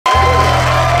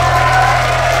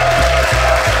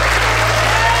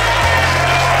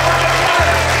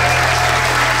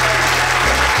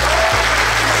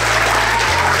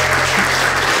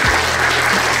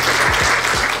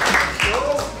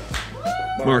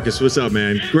Marcus, what's up,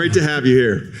 man? Great to have you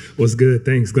here. What's good?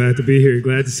 Thanks. Glad to be here.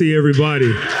 Glad to see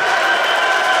everybody. I'm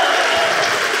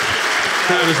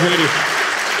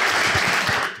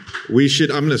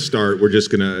going to start. We're just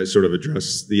going to sort of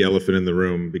address the elephant in the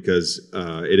room because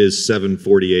it is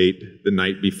 7:48 the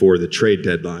night before the trade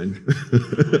deadline.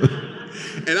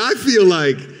 And I feel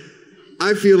like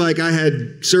I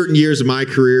had certain years of my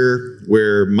career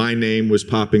where my name was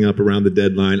popping up around the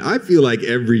deadline. I feel like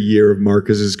every year of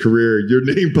Marcus's career, your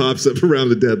name pops up around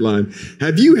the deadline.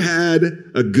 Have you had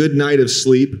a good night of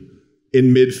sleep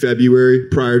in mid-February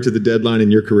prior to the deadline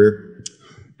in your career?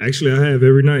 Actually, I have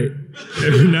every night.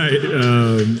 Every night.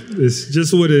 It's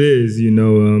just what it is, you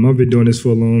know. I've been doing this for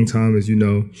a long time, as you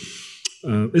know.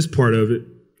 It's part of it.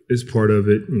 It's part of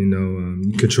it, you know.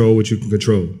 You control what you can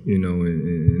control, you know,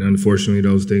 and unfortunately,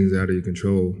 those things out of your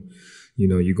control, you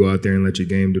know, you go out there and let your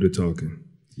game do the talking.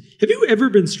 Have you ever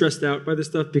been stressed out by this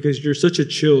stuff? Because you're such a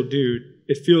chill dude.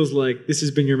 It feels like this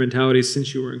has been your mentality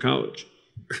since you were in college.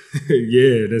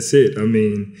 Yeah, that's it. I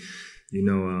mean, you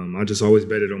know, I just always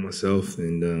betted on myself,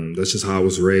 and that's just how I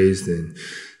was raised. And,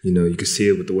 you know, you can see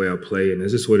it with the way I play, and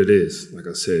that's just what it is. Like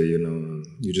I said, you know,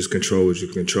 you just control what you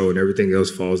can control, and everything else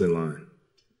falls in line.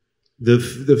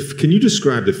 Can you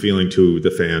describe the feeling to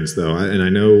the fans, though? And I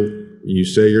know you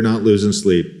say you're not losing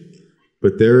sleep,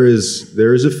 but there is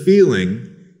a feeling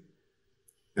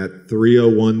at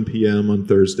 3:01 p.m. on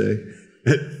Thursday,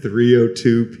 at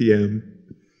 3:02 p.m.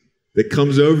 that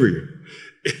comes over you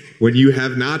when you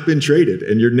have not been traded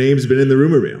and your name's been in the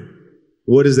rumor mill.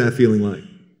 What is that feeling like?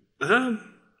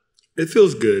 It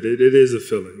feels good. It is a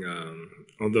feeling.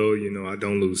 Although, you know, I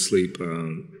don't lose sleep.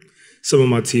 Some of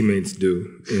my teammates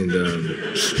do. And,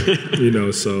 you know,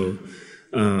 so,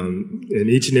 and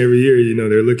each and every year, you know,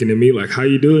 they're looking at me like, how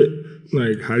you do it?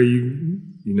 Like, how do you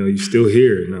know, you still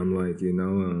here? And I'm like, you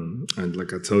know,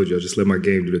 like I told you, I just let my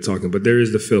game do the talking. But there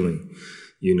is the feeling,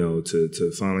 you know, to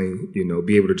finally, you know,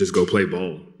 be able to just go play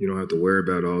ball. You don't have to worry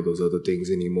about all those other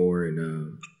things anymore. And,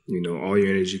 you know, all your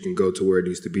energy can go to where it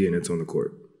needs to be, and it's on the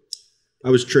court. I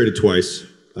was traded twice.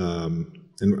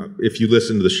 And if you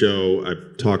listen to the show,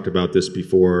 I've talked about this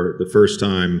before. The first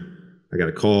time I got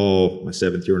a call, my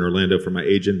 7th year in Orlando, from my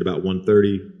agent about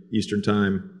 1:30 Eastern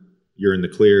time. You're in the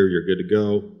clear. You're good to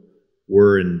go.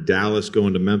 We're in Dallas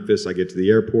going to Memphis. I get to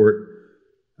the airport.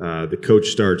 The coach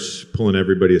starts pulling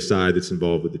everybody aside that's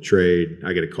involved with the trade.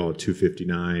 I get a call at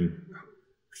 2:59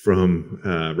 from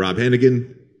Rob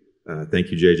Hennigan.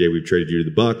 Thank you, JJ. We've traded you to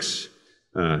the Bucks.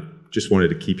 Just wanted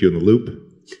to keep you in the loop.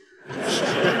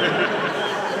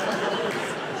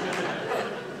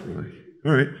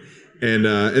 All right. And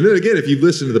then again, if you've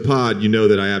listened to the pod, you know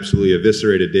that I absolutely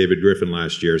eviscerated David Griffin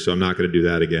last year, so I'm not going to do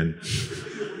that again.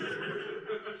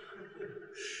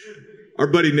 Our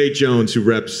buddy Nate Jones, who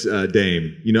reps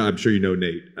Dame, you know, I'm sure you know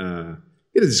Nate,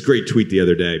 he had this great tweet the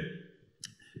other day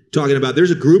talking about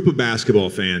there's a group of basketball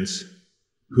fans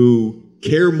who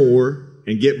care more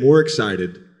and get more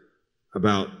excited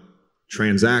about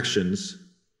transactions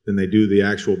than they do the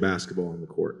actual basketball on the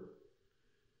court.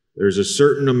 There's a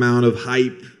certain amount of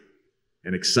hype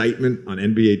and excitement on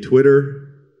NBA Twitter.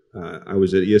 I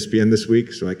was at ESPN this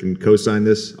week, so I can co-sign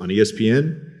this. On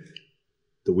ESPN,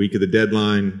 the week of the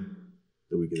deadline,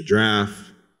 the week of the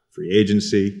draft, free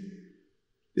agency.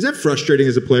 Is that frustrating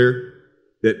as a player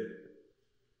that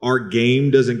our game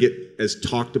doesn't get as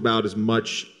talked about as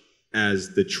much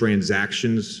as the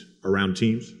transactions around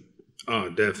teams? Oh,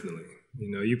 definitely. You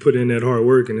know, you put in that hard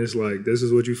work and it's like, this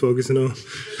is what you're focusing on.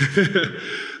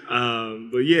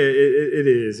 But yeah, it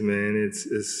is, man. It's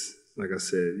like I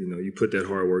said, you know, you put that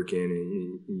hard work in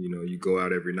and, you know, you go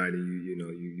out every night and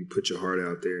you put your heart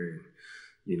out there and,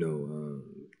 you know,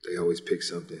 they always pick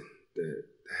something that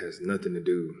has nothing to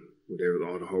do with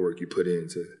all the hard work you put in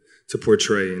to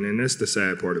portray. And that's the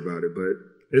sad part about it. But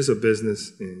it's a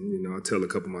business. And, you know, I tell a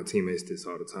couple of my teammates this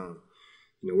all the time.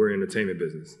 You know, we're in entertainment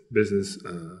business,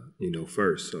 you know,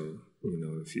 first. So, you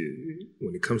know,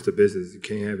 when it comes to business, you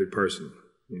can't have it personal,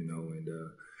 you know, and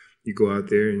you go out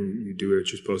there and you do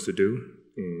what you're supposed to do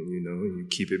and, you know, you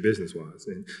keep it business-wise.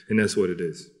 And that's what it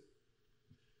is.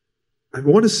 I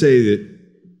want to say that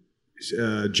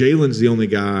Jaylen's the only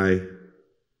guy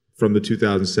from the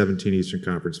 2017 Eastern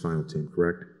Conference Final team,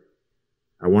 correct?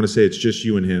 I want to say it's just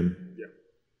you and him. Yeah.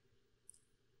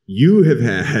 You have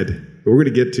had... We're going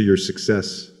to get to your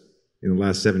success in the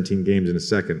last 17 games in a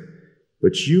second.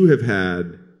 But you have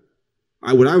had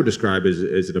what I would describe as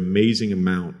an amazing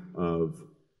amount of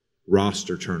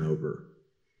roster turnover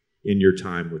in your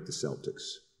time with the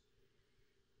Celtics.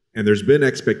 And there's been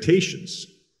expectations.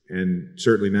 And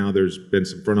certainly now there's been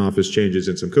some front office changes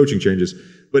and some coaching changes.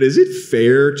 But is it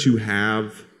fair to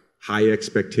have high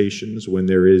expectations when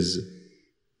there is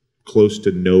close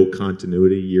to no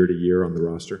continuity year to year on the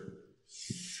roster?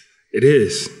 It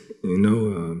is,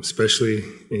 especially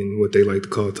in what they like to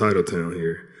call Title Town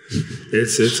here.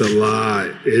 It's a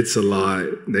lot. It's a lot.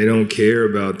 They don't care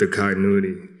about the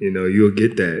continuity. You'll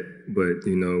get that. But,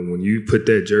 when you put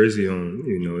that jersey on,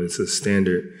 it's a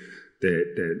standard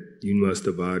that you must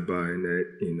abide by, and that,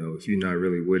 if you're not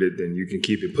really with it, then you can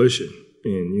keep it pushing.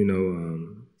 And,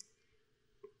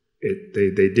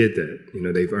 they did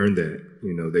that. They've earned that.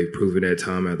 They've proven that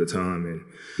time after time.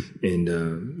 And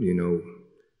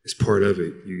it's part of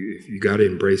it. You got to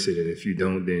embrace it. And if you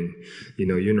don't, then,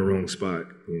 you're in the wrong spot,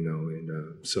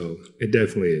 and so it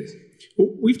definitely is. Well,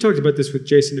 we've talked about this with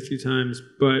Jayson a few times,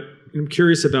 but I'm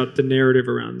curious about the narrative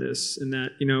around this, and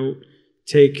that,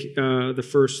 take the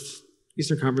first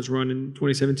Eastern Conference run in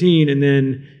 2017, and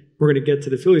then we're going to get to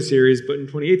the Philly series, but in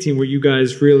 2018, where you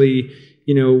guys really,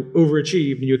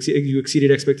 overachieved and you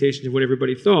exceeded expectations of what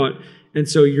everybody thought, and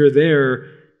so you're there.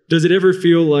 Does it ever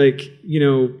feel like,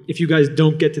 if you guys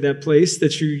don't get to that place,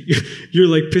 that you're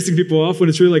like pissing people off, when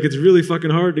it's really like it's really fucking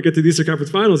hard to get to the Eastern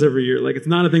Conference Finals every year? Like, it's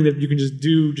not a thing that you can just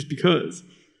do just because.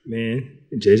 Man,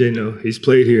 JJ, no, he's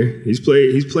played here. He's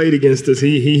played against us.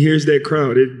 He hears that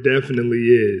crowd. It definitely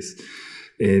is.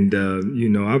 And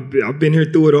I've been here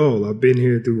through it all. I've been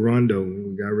here through Rondo.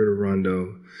 We got rid of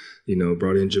Rondo.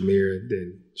 Brought in Jameer.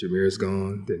 Then Jameer's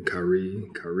gone. Then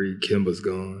Kyrie, Kemba's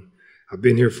gone. I've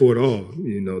been here for it all.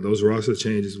 Those roster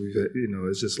changes we've had,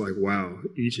 it's just like, wow,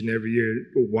 each and every year,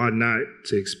 why not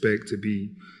to expect to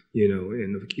be,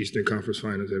 in the Eastern Conference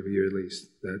Finals every year at least?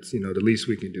 That's, the least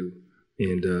we can do.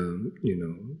 And,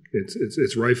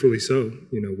 it's rightfully so.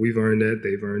 We've earned that,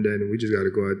 they've earned that, and we just got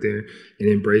to go out there and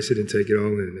embrace it and take it all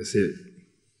in, and that's it.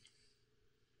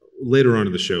 Later on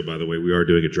in the show, by the way, we are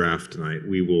doing a draft tonight.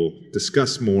 We will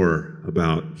discuss more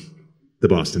about the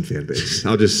Boston fan base.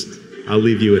 I'll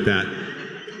leave you with that.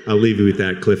 I'll leave you with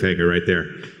that cliffhanger right there.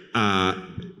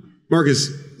 Marcus,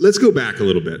 let's go back a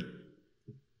little bit.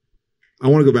 I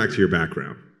want to go back to your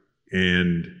background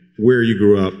and where you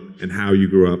grew up and how you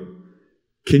grew up.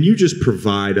 Can you just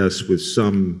provide us with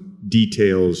some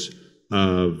details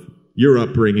of your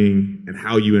upbringing and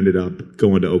how you ended up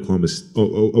going to Oklahoma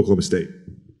State?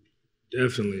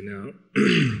 Definitely. Now,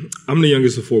 I'm the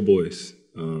youngest of four boys.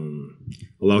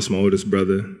 I lost my oldest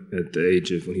brother at the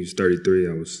age of, when he was 33,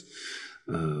 I was,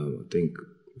 I think,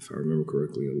 if I remember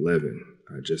correctly, 11.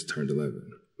 I just turned 11,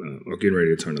 or getting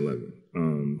ready to turn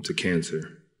 11, to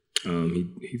cancer.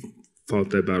 He fought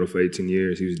that battle for 18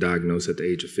 years. He was diagnosed at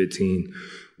the age of 15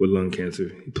 with lung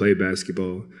cancer. He played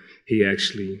basketball. He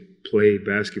actually played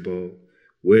basketball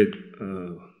with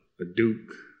a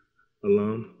Duke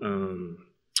alum,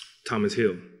 Thomas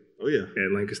Hill. Oh, yeah.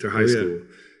 At Lancaster High School.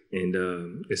 And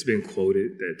it's been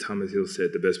quoted that Thomas Hill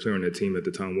said the best player on that team at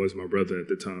the time was my brother at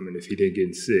the time, and if he didn't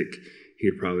get sick,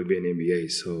 he'd probably be in the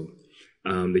NBA. So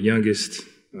the youngest,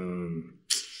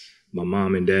 my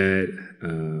mom and dad,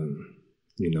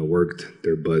 worked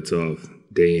their butts off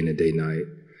day in and day night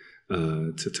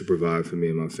to provide for me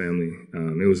and my family.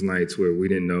 It was nights where we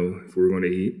didn't know if we were going to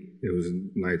eat. It was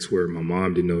nights where my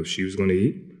mom didn't know if she was going to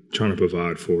eat, trying to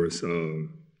provide for us.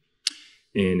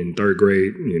 And in third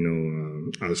grade,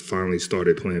 I was finally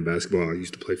started playing basketball. I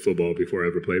used to play football before I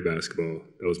ever played basketball.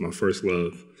 That was my first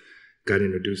love. Got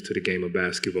introduced to the game of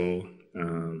basketball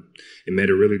and met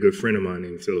a really good friend of mine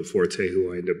named Philip Forte,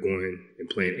 who I ended up going and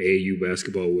playing AAU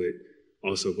basketball with,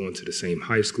 also going to the same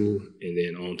high school and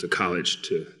then on to college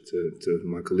to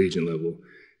my collegiate level.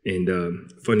 And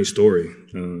funny story,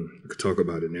 I could talk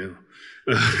about it now.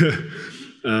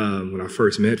 When I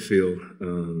first met Phil,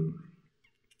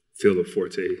 Philip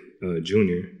Forte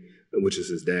Jr., which is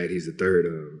his dad, he's the third,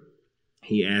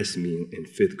 he asked me in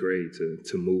fifth grade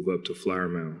to move up to Flower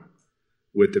Mound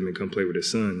with him and come play with his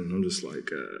son. And I'm just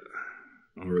like,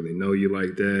 I don't really know you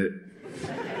like that.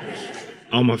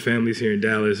 All my family's here in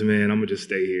Dallas, man. I'm going to just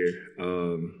stay here.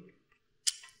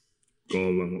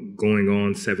 Going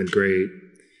on seventh grade,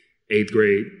 eighth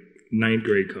grade, ninth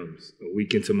grade comes. A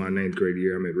week into my ninth grade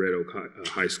year, I'm at Red Oak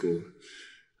High School.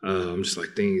 I'm just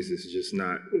like, things is just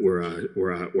not where I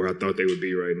thought they would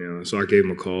be right now. So I gave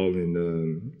him a call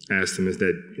and asked him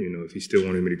if he still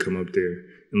wanted me to come up there.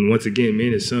 And once again, me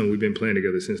and his son, we've been playing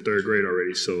together since third grade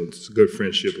already. So it's a good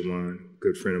friendship of mine,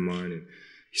 good friend of mine. And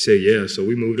he said, yeah. So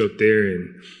we moved up there,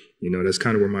 and that's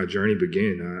kind of where my journey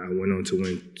began. I went on to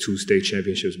win 2 state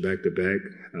championships back to back,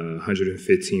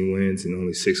 115 wins and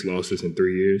only 6 losses in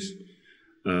 3 years,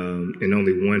 and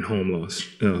only 1 home loss.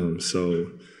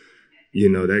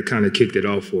 That kind of kicked it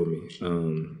off for me.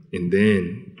 And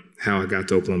then how I got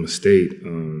to Oklahoma State,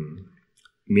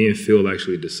 me and Phil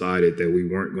actually decided that we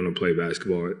weren't going to play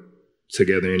basketball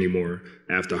together anymore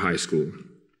after high school.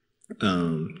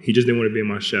 He just didn't want to be in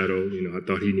my shadow. I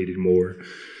thought he needed more.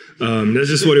 That's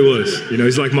just what it was.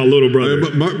 He's like my little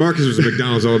brother. Marcus was a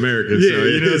McDonald's All-American. Yeah, so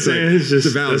you know what I'm saying? It's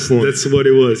just, that's what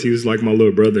it was. He was like my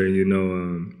little brother,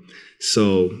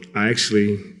 so I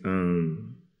actually,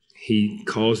 he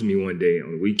calls me one day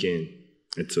on the weekend.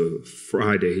 It's a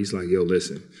Friday. He's like, yo,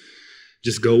 listen,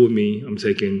 just go with me. I'm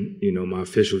taking, my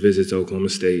official visit to Oklahoma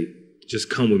State. Just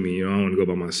come with me. I don't want to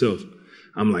go by myself.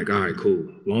 I'm like, all right, cool.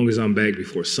 Long as I'm back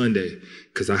before Sunday,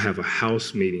 because I have a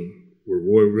house meeting with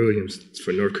Roy Williams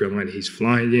for North Carolina. He's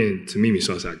flying in to meet me.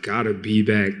 So I said, I got to be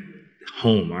back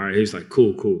home. All right. He's like,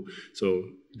 cool. So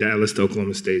Dallas to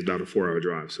Oklahoma State is about a 4-hour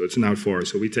drive. So it's not far.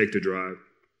 So we take the drive.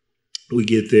 We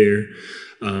get there.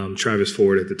 Travis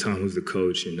Ford at the time was the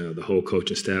coach, and the whole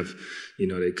coaching staff,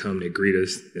 they come, they greet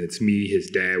us. It's me, his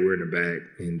dad, we're in the back.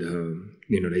 And,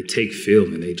 they take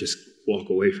film and they just walk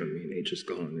away from me and they just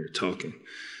go and they're talking.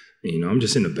 And, I'm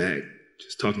just in the back,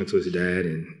 just talking to his dad.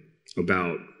 And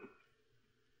about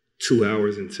 2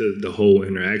 hours into the whole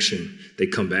interaction, they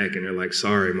come back and they're like,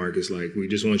 sorry, Marcus, like, we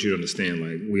just want you to understand,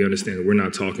 like, we understand that we're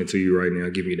not talking to you right now,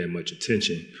 giving you that much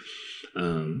attention.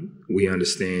 We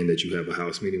understand that you have a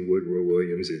house meeting with Roy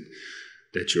Williams and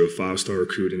that you're a 5-star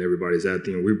recruit and everybody's out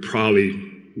there, and we probably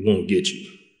won't get you,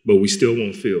 but we still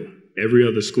won't feel. Every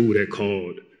other school that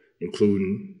called,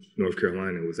 including North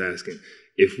Carolina, was asking,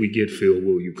 if we get Phil,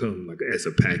 will you come, like as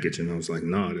a package? And I was like,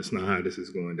 nah, that's not how this is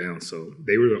going down. So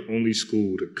they were the only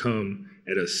school to come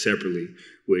at us separately,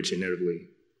 which inevitably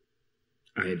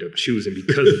I ended up choosing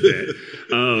because of that.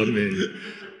 And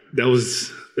that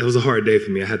was a hard day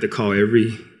for me. I had to call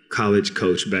every college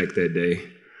coach back that day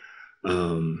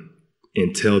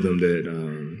and tell them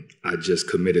that I just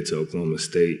committed to Oklahoma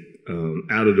State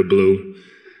out of the blue.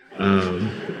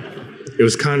 It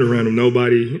was kind of random.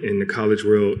 Nobody in the college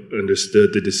world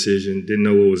understood the decision, didn't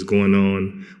know what was going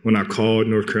on. When I called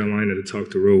North Carolina to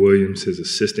talk to Roy Williams, his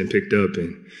assistant picked up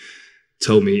and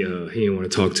told me he didn't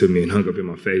want to talk to me and hung up in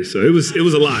my face. So it was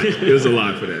a lot. It was a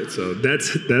lot for that. So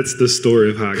that's the story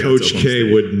of how I got Coach to Oklahoma K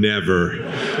State. would never.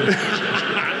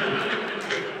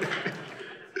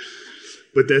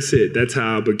 But that's it. That's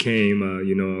how I became,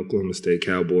 Oklahoma State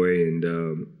Cowboy,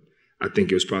 and I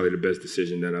think it was probably the best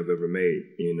decision that I've ever made.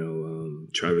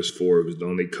 Travis Ford was the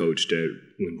only coach that,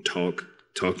 when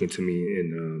talking to me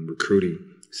in recruiting,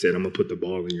 said, I'm going to put the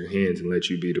ball in your hands and let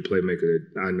you be the playmaker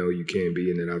that I know you can be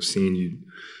and that I've seen you,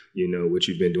 what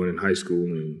you've been doing in high school.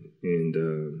 And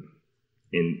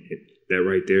that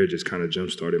right there just kind of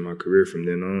jump-started my career from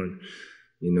then on.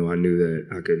 I knew that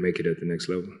I could make it at the next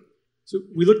level. So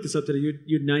we looked this up today.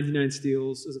 You had 99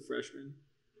 steals as a freshman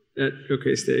at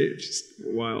OK State. It's just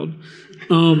wild.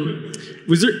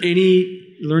 Was there any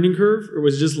learning curve, or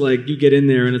was it just like you get in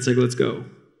there and it's like, let's go?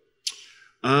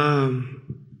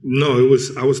 No,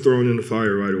 I was thrown in the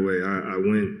fire right away. I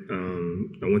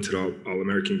went to the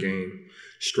All-American game.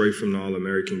 Straight from the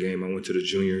All-American game, I went to the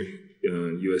junior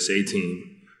USA team.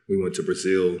 We went to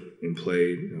Brazil and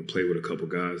played. I played with a couple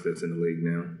guys that's in the league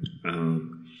now.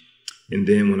 And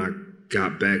then when I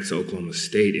got back to Oklahoma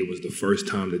State, it was the first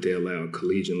time that they allowed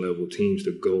collegiate-level teams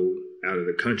to go out of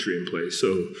the country and play.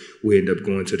 So we ended up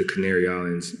going to the Canary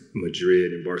Islands,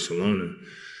 Madrid, and Barcelona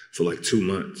for like 2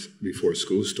 months before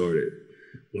school started.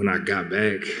 When I got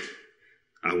back,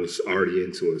 I was already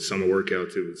into it. Summer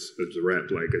workouts, it was a wrap.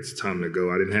 Like, it's time to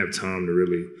go. I didn't have time to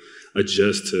really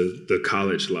adjust to the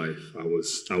college life. I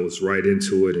was right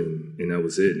into it, and that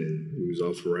was it. And we was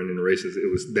off running the races.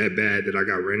 It was that bad that I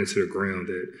got ran into the ground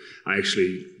that I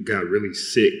actually got really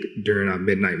sick during our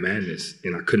Midnight Madness,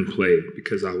 and I couldn't play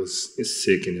because I was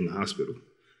sick and in the hospital.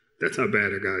 That's how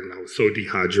bad I got, and I was so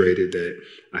dehydrated that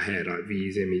I had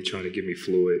IVs in me trying to give me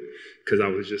fluid because I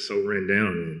was just so ran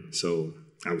down. And so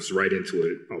I was right into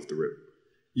it off the rip.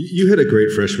 You had a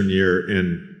great freshman year,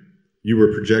 and you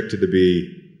were projected to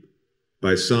be,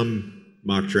 by some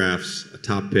mock drafts, a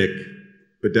top pick,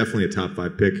 but definitely a top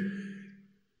 5 pick.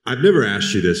 I've never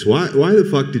asked you this. Why the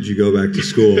fuck did you go back to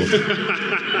school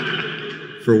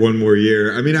for one more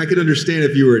year? I mean, I could understand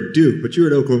if you were at Duke, but you were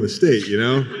at Oklahoma State,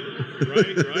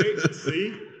 Right.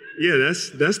 See? Yeah,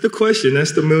 that's the question.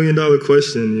 That's the $1 million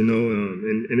question,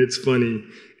 and it's funny.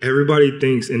 Everybody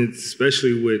thinks, and it's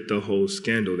especially with the whole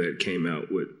scandal that came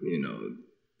out with,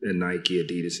 at Nike,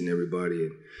 Adidas, and everybody.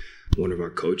 And one of our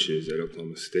coaches at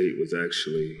Oklahoma State was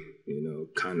actually,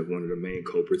 kind of one of the main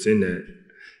culprits in that.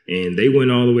 And they went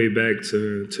all the way back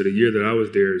to the year that I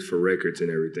was there for records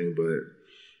and everything.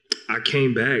 But I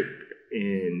came back,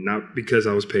 and not because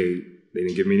I was paid. They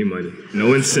didn't give me any money.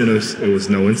 No incentives. It was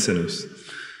no incentives.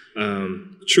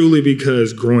 Truly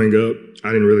because growing up,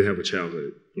 I didn't really have a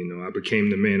childhood. You know, I became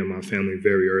the man of my family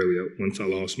very early. Once I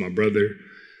lost my brother,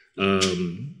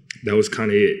 that was kind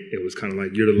of it. It was kind of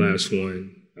like, you're the last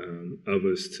one of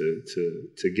us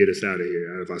to get us out of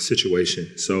here, out of our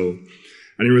situation. So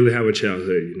I didn't really have a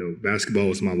childhood. You know, basketball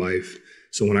was my life.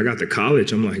 So when I got to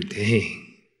college, I'm like,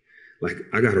 dang, like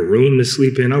I got a room to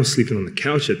sleep in. I was sleeping on the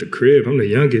couch at the crib. I'm the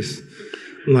youngest.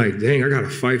 I'm like, dang, I got to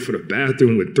fight for the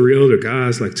bathroom with 3 other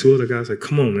guys, like 2 other guys. Like,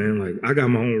 come on, man. Like, I got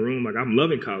my own room. Like, I'm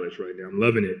loving college right now. I'm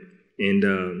loving it. And,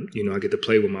 you know, I get to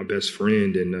play with my best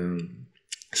friend. And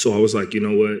so I was like, you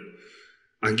know what?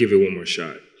 I can give it one more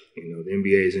shot. You know, the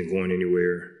NBA isn't going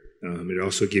anywhere. It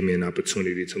also gave me an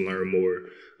opportunity to learn more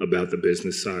about the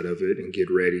business side of it and get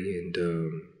ready. And,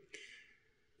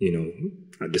 you know,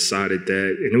 I decided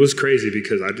that. And it was crazy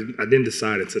because I didn't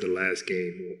decide until the last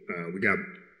game. We got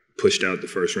pushed out the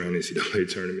first round NCAA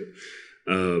tournament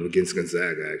against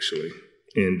Gonzaga, actually.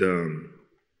 And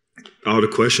all the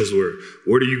questions were,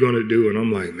 what are you going to do? And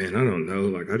I'm like, man, I don't know.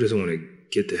 Like, I just want to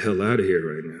get the hell out of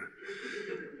here right now.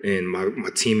 And my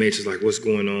teammates was like, what's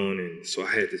going on? And so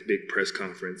I had this big press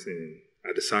conference, and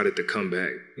I decided to come back.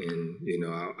 And, you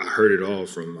know, I heard it all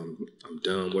from, I'm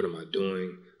done. What am I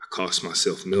doing? I cost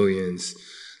myself millions.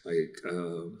 Like,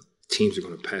 teams are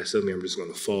going to pass up me. I'm just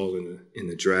going to fall in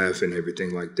the draft and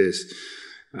everything like this.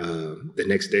 The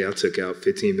next day, I took out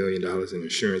 $15 million in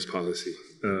insurance policy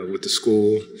with the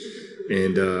school.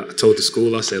 And I told the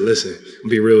school, I said, listen, I'll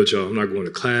be real with y'all. I'm not going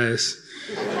to class.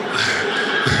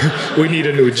 We need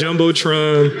a new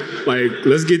Jumbotron. Like,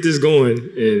 let's get this going.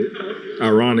 And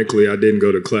ironically, I didn't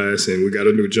go to class, and we got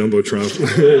a new Jumbotron.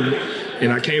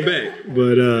 And I came back.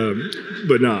 But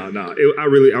nah.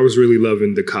 I was really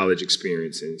loving the college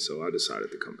experience, and so I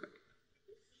decided to come back.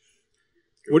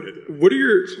 What are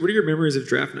your memories of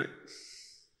draft night?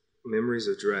 Memories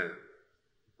of draft.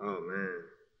 Oh man.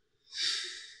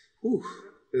 Whew.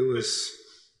 It was.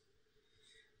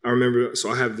 I remember. So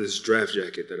I have this draft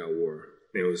jacket that I wore.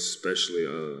 It was specially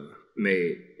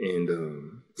made, and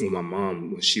when my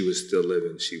mom, when she was still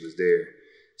living, she was there.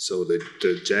 So the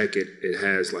jacket, it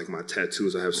has like my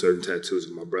tattoos. I have certain tattoos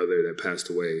of my brother that passed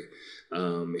away.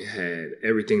 It had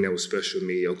everything that was special to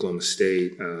me, Oklahoma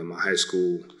State, my high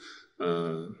school,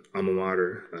 alma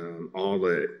mater, all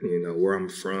that, you know, where I'm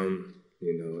from,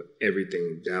 you know,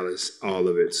 everything, Dallas, all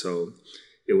of it. So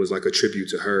it was like a tribute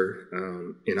to her.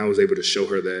 And I was able to show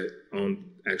her that on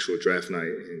actual draft night,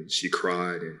 and she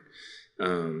cried. And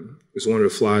it was one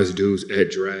of the flyest dudes at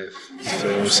draft. You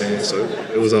know what I'm saying? So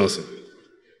it was awesome.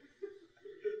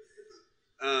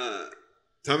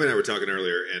 Tommy and I were talking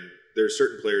earlier, and there are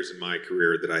certain players in my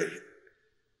career that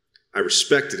I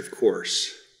respected, of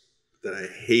course, that I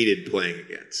hated playing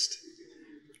against.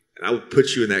 And I would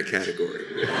put you in that category.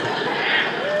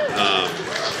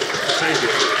 Thank you.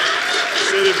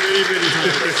 Said it many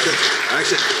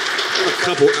Actually,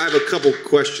 I have a couple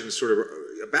questions sort of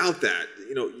about that.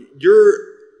 You know,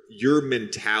 your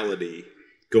mentality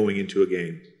going into a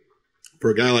game.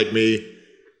 For a guy like me,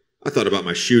 I thought about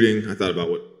my shooting. I thought about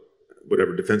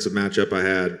whatever defensive matchup I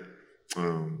had.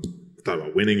 I thought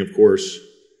about winning, of course.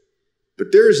 But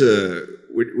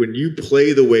when you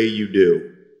play the way you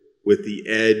do, with the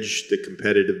edge, the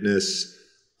competitiveness,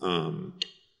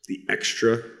 the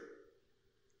extra,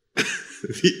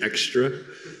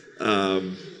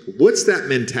 what's that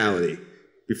mentality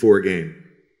before a game?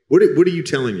 What are you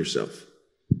telling yourself?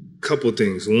 Couple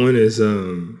things. One is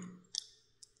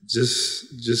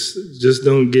just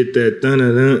don't get that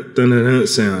dun-dun-dun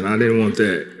sound. I didn't want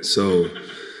that. So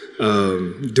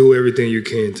do everything you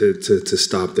can to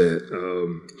stop that.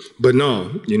 But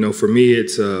no, you know, for me,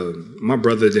 it's my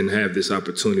brother didn't have this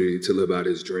opportunity to live out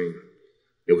his dream.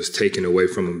 It was taken away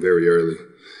from him very early.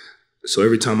 So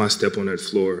every time I step on that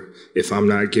floor, if I'm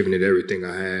not giving it everything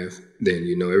I have, then,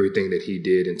 you know, everything that he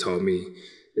did and taught me,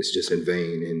 it's just in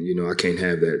vain. And, you know, I can't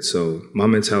have that. So my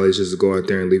mentality is just to go out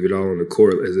there and leave it all on the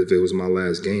court as if it was my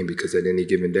last game, because at any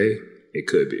given day, it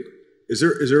could be. Is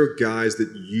there guys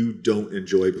that you don't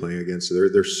enjoy playing against? So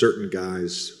there are certain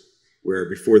guys where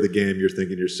before the game you're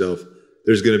thinking to yourself,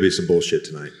 there's going to be some bullshit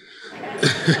tonight.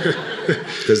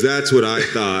 Because that's what I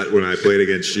thought when I played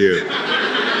against you.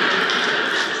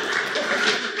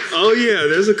 Oh, yeah,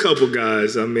 there's a couple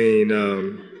guys. I mean,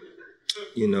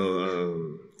 you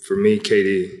know, for me,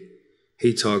 KD,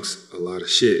 he talks a lot of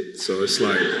shit. So it's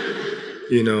like,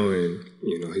 you know, and,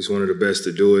 you know, he's one of the best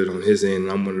to do it on his end,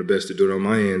 and I'm one of the best to do it on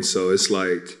my end. So it's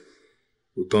like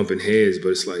we're bumping heads, but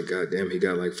it's like, God damn, he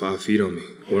got like 5 feet on me.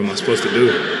 What am I supposed to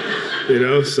do? You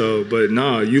know, so, but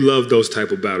no, you love those type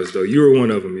of battles, though. You were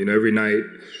one of them, you know, every night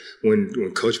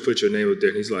when Coach put your name up there,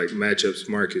 and he's like, matchups,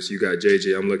 Marcus, you got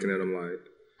JJ. I'm looking at him like,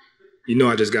 you know,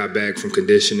 I just got back from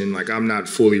conditioning. Like, I'm not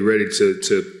fully ready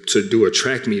to do a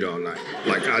track meet all night.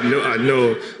 Like, I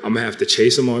know I'm gonna have to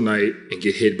chase him all night and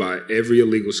get hit by every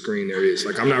illegal screen there is.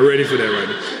 Like, I'm not ready for that right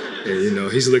now. And, you know,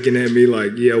 he's looking at me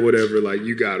like, yeah, whatever, like,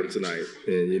 you got him tonight.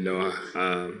 And, you know,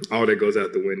 all that goes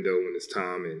out the window when it's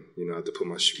time, and, you know, I have to put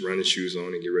my running shoes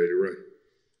on and get ready to run.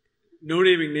 No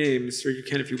naming names, or you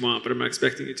can if you want, but I'm not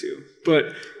expecting you to.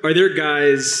 But are there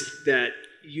guys that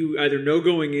you either know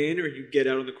going in or you get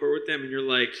out on the court with them and you're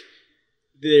like,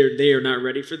 they are not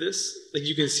ready for this? Like,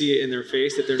 you can see it in their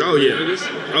face that they're not ready for this?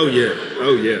 Oh,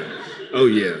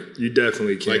 yeah. You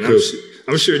definitely can. Like,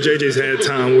 I'm sure JJ's had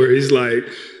time where he's like,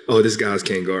 oh, this guy's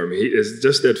can't guard me. It's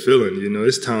just that feeling, you know.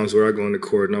 It's times where I go in the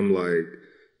court and I'm like,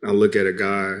 I look at a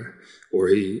guy or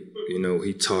he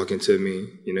talking to me,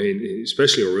 you know,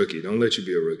 especially a rookie. Don't let you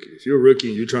be a rookie. If you're a rookie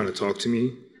and you're trying to talk to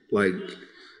me, like,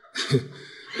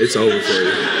 it's over for you.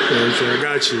 You know what I'm saying? I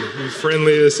got you. You're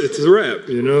friendly. It's a wrap,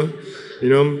 you know. You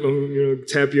know, I'm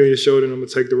tap you on your shoulder and I'm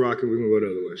gonna take the rock and we're gonna go the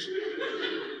other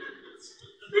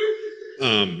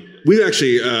way. We've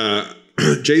actually,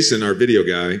 Jayson, our video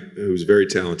guy, who's very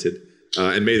talented,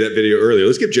 and made that video earlier.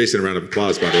 Let's give Jayson a round of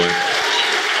applause, by the way.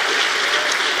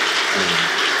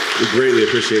 We greatly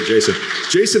appreciate Jayson.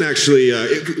 Jayson actually,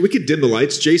 if we could dim the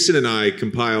lights. Jayson and I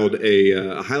compiled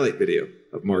a highlight video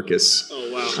of Marcus.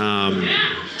 Oh, wow.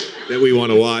 That we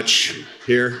want to watch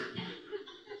here.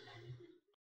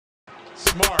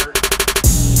 Smart.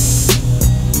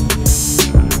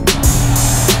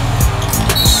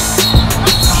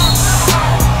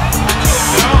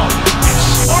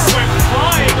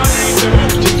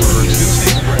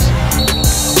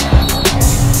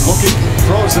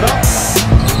 Throws it up.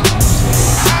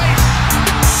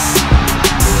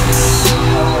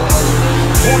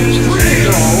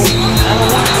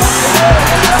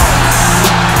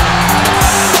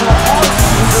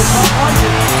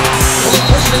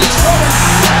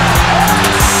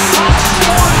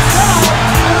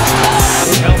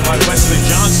 Held by Wesley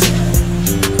Johnson.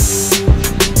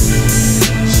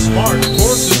 Smart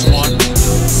forces one,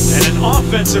 and an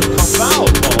offensive foul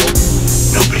call.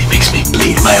 Nobody makes me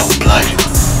bleed my own blood.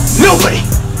 Nobody!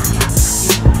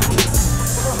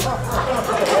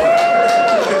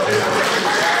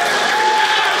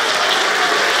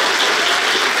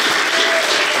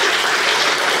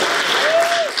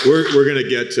 We're going to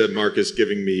get to Marcus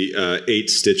giving me 8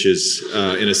 stitches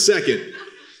in a second.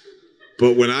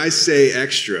 But when I say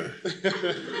extra,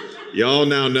 y'all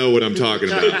now know what I'm talking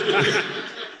about.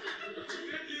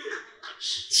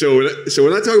 So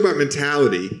when I talk about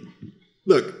mentality,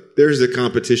 look, there's the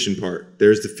competition part.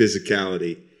 There's the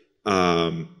physicality.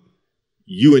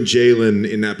 You and Jaylen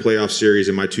in that playoff series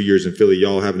in my 2 years in Philly,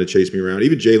 y'all having to chase me around.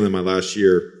 Even Jaylen my last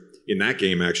year in that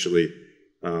game, actually,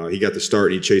 he got the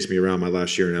start and he chased me around my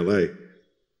last year in LA.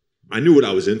 I knew what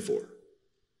I was in for.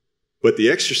 But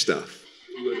the extra stuff,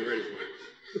 You wasn't ready for it.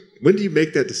 when do you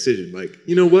make that decision? Like,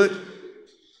 you know what?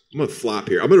 I'm going to flop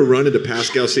here. I'm going to run into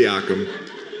Pascal Siakam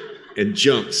and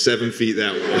jump 7 feet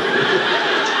that way.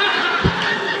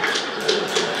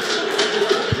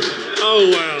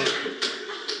 Oh, wow.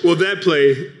 Well, that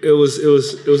play, it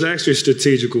was actually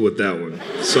strategical with that one.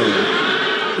 So,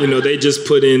 you know, they just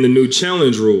put in the new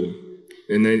challenge rule.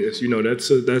 And they, you know, that's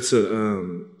a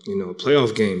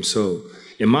playoff game. So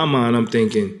in my mind, I'm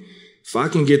thinking, if I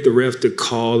can get the ref to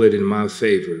call it in my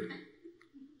favor,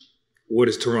 what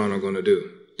is Toronto going to do?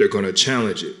 They're going to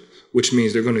challenge it, which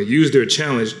means they're going to use their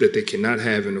challenge that they cannot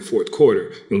have in the fourth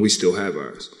quarter, and we still have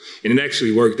ours. And it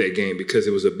actually worked that game because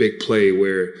it was a big play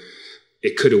where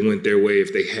it could have went their way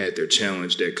if they had their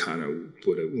challenge that kind of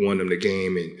would have won them the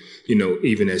game and, you know,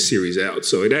 even that series out.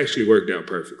 So it actually worked out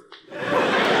perfectly.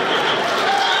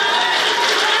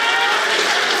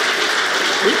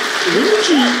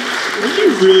 When do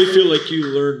you really feel like you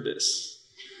learned this?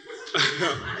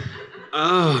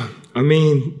 I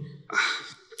mean,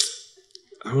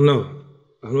 I don't know.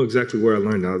 I don't know exactly where I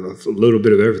learned that. A little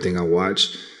bit of everything I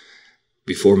watched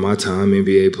before my time,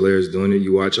 NBA players doing it.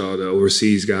 You watch all the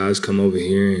overseas guys come over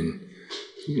here and,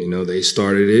 you know, they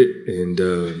started it and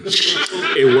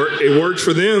it worked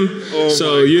for them. Oh,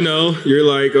 so, you know, you're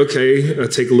like, okay, I'll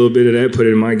take a little bit of that, put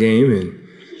it in my game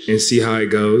and see how it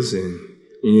goes. And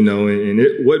you know,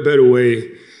 what better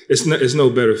way? It's no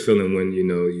better feeling when, you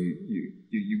know, you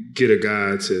get a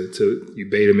guy you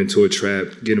bait him into a trap,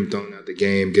 get him thrown out the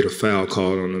game, get a foul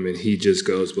called on him, and he just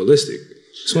goes ballistic.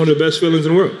 It's one of the best feelings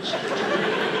in the world.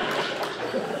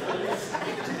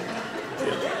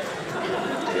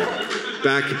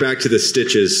 Back to the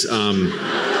stitches. And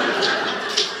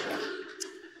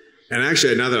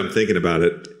actually, now that I'm thinking about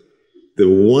it, the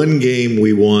one game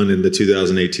we won in the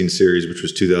 2018 series, which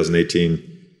was 2018,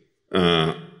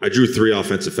 I drew 3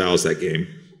 offensive fouls that game.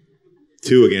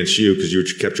 2 against you because you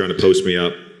kept trying to post me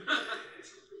up.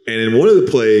 And in one of the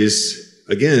plays,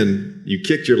 again, you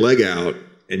kicked your leg out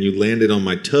and you landed on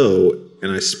my toe,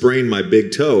 and I sprained my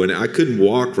big toe, and I couldn't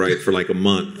walk right for like a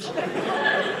month.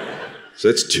 So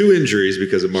that's 2 injuries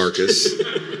because of Marcus.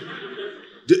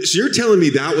 So you're telling me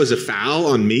that was a foul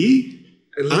on me?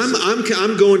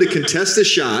 I'm going to contest a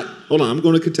shot. Hold on, I'm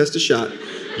going to contest a shot.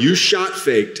 You shot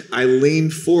faked. I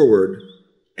leaned forward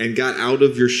and got out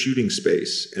of your shooting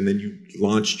space, and then you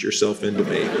launched yourself into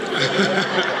me.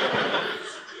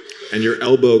 And your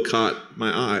elbow caught my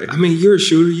eye. I mean, you're a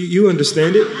shooter. You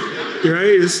understand it,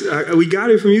 right? We got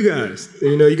it from you guys.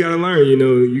 You know, you got to learn. You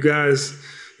know, you guys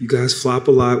flop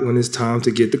a lot when it's time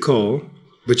to get the call,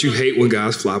 but you hate when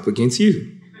guys flop against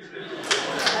you.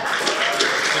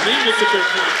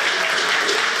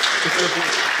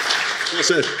 Well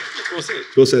said.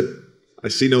 Well said. I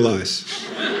see no lies.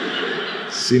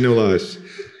 See no lies.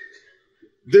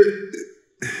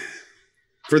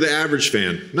 For the average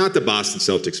fan, not the Boston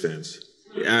Celtics fans,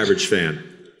 the average fan,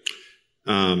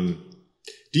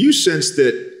 do you sense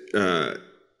that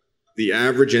the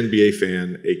average NBA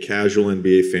fan, a casual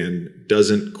NBA fan,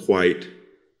 doesn't quite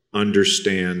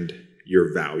understand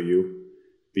your value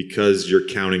because your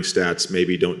counting stats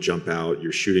maybe don't jump out,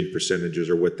 your shooting percentages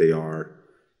are what they are?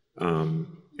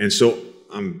 And so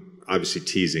I'm obviously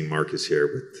teasing Marcus here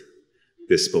with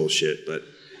this bullshit, but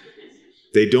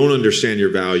they don't understand your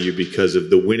value because of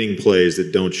the winning plays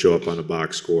that don't show up on a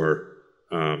box score,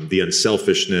 the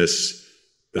unselfishness,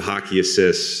 the hockey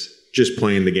assists, just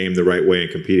playing the game the right way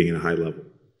and competing at a high level.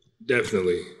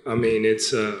 Definitely. I mean,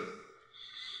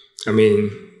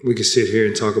 we could sit here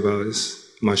and talk about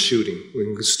my shooting. We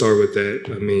can start with that.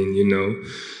 I mean,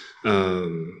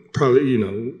 probably,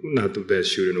 not the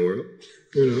best shooter in the world.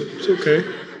 It's okay.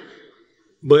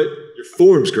 But your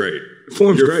form's great.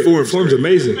 Form's great. Form's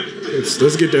amazing.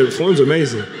 Let's get that. Form's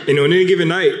amazing. On any given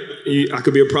night, I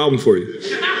could be a problem for you.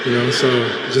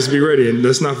 So just be ready. And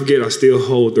let's not forget, I still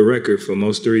hold the record for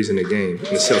most threes in the game in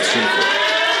the Celtics uniform.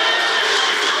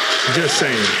 Just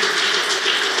saying.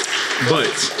 But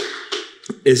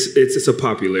it's a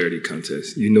popularity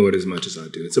contest. You know it as much as I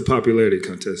do. It's a popularity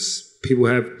contest. People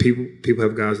have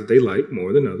guys that they like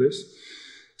more than others.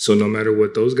 So no matter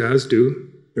what those guys do,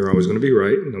 they're always going to be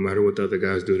right. No matter what the other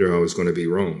guys do, they're always going to be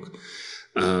wrong.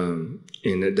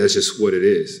 And that's just what it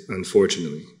is,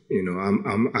 unfortunately.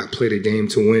 I play the game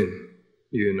to win,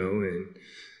 and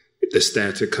the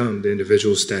stats that come, the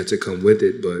individual stats that come with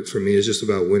it. But for me, it's just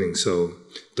about winning. So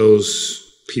those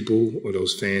people or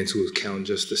those fans who count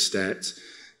just the stats,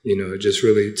 it just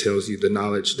really tells you the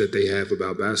knowledge that they have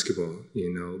about basketball.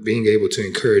 Being able to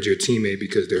encourage your teammate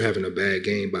because they're having a bad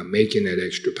game by making that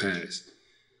extra pass.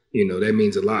 That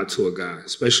means a lot to a guy,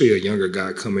 especially a younger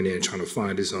guy coming in trying to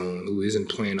find his own, who isn't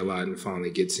playing a lot and finally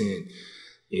gets in.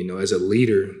 As a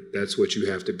leader, that's what you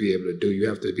have to be able to do. You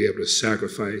have to be able to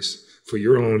sacrifice for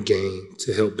your own gain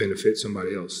to help benefit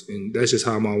somebody else. And that's just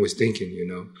how I'm always thinking,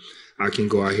 I can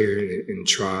go out here and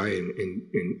try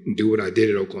and do what I did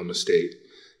at Oklahoma State.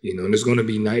 And there's going to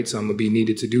be nights I'm going to be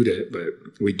needed to do that. But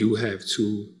we do have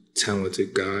 2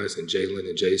 talented guys, and Jaylen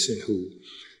and Jayson, who,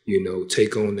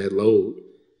 take on that load.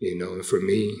 And for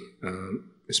me,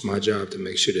 it's my job to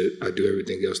make sure that I do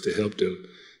everything else to help them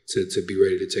to be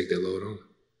ready to take that load on.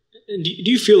 And do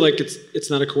you feel like it's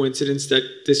not a coincidence that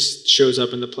this shows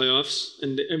up in the playoffs?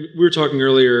 And we were talking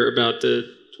earlier about the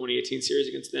 2018 series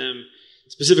against them,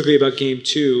 specifically about Game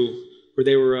 2, where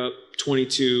they were up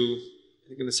 22, I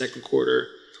think, in the second quarter.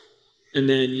 And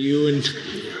then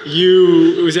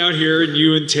it was out here, and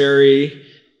you and Terry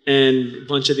and a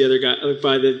bunch of the other guys,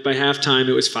 by halftime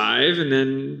it was 5, and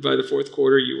then by the fourth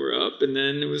quarter you were up, and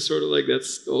then it was sort of like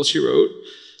that's all she wrote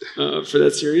for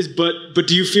that series. But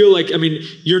do you feel like,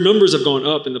 your numbers have gone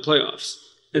up in the playoffs,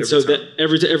 and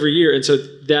every year, and so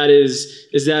that is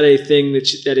that a thing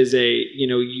that is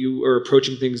you are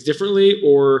approaching things differently,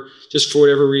 or just for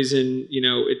whatever reason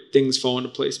things fall into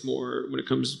place more when it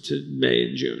comes to May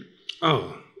and June?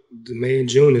 Oh, the May and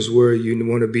June is where you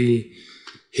want to be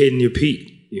hitting your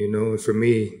peak. And for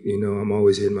me, I'm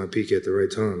always hitting my peak at the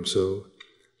right time. So,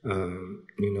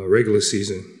 regular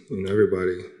season,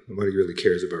 nobody really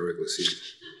cares about regular season.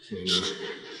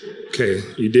 Okay,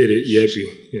 you did it, you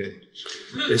happy. Yeah.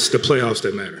 It's the playoffs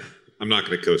that matter. I'm not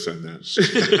going to co-sign that.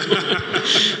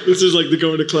 This is like the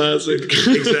going to classic.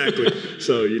 Exactly.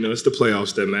 So, it's the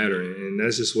playoffs that matter. And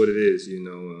that's just what it is,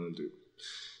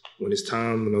 when it's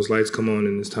time, when those lights come on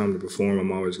and it's time to perform,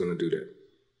 I'm always going to do that.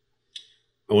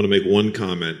 I want to make one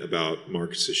comment about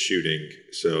Marcus's shooting.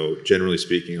 So generally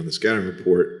speaking, on the scouting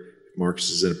report, if Marcus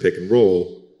is in a pick and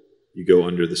roll, you go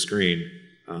under the screen.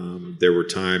 There were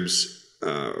times,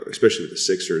 especially with the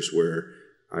Sixers, where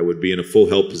I would be in a full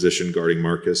help position guarding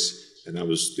Marcus, and that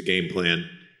was the game plan.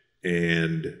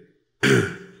 And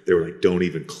they were like, don't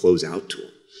even close out to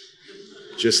him.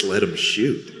 Just let him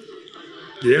shoot.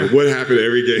 Yeah. And what happened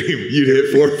every game? You'd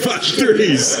hit 4 or 5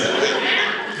 threes.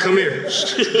 Come here.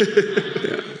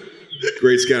 Yeah.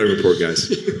 Great scouting report,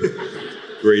 guys.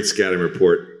 Great scouting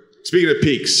report. Speaking of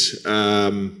peaks,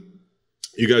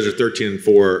 you guys are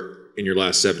 13-4 in your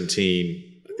last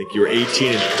 17. I think you were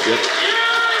 18. Yep.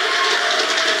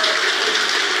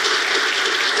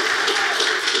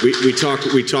 We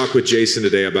talked with Jayson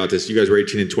today about this. You guys were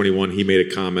 18-21. He made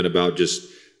a comment about just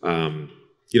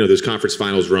those conference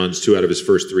finals runs, 2 out of his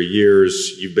first 3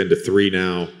 years. You've been to 3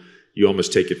 now. You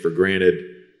almost take it for granted.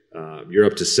 You're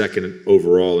up to 2nd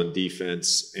overall in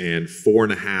defense and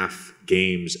 4.5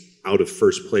 games out of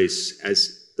first place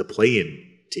as the play-in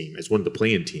team, as one of the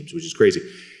play-in teams, which is crazy.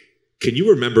 Can you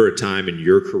remember a time in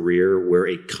your career where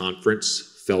a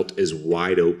conference felt as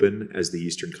wide open as the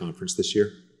Eastern Conference this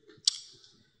year?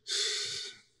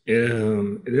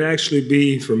 It'd actually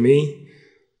be, for me,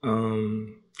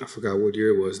 I forgot what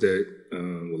year it was that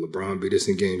LeBron beat us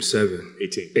in Game 7.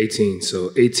 18.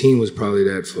 So 18 was probably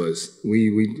that for us.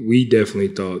 We definitely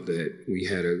thought that we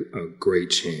had a great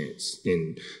chance.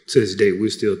 And to this day, we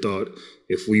still thought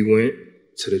if we went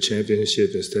to the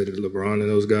championship instead of LeBron and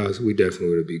those guys, we definitely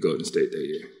would have beat Golden State that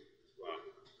year.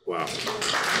 Wow.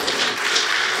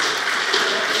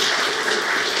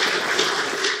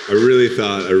 I really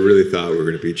thought we were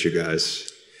going to beat you guys.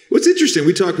 What's interesting,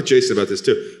 we talked with Jayson about this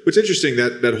too. What's interesting,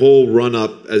 that whole run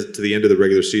up to the end of the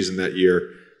regular season that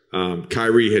year,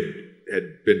 Kyrie had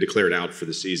been declared out for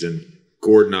the season.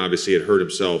 Gordon obviously had hurt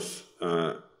himself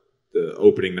the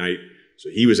opening night, so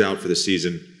he was out for the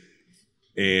season.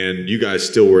 And you guys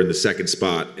still were in the 2nd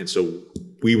spot, and so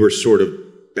we were sort of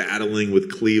battling with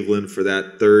Cleveland for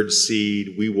that 3rd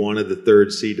seed. We wanted the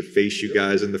 3rd seed to face you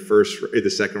guys in the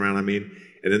 2nd round.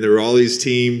 And then there were all these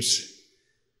teams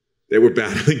that were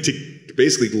battling to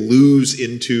basically lose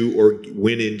into or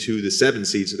win into the 7th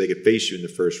seed so they could face you in the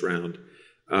 1st round.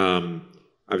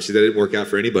 Obviously, that didn't work out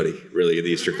for anybody really in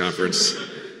the Eastern Conference.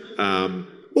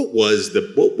 What was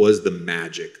the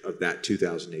magic of that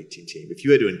 2018 team? If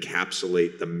you had to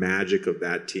encapsulate the magic of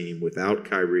that team without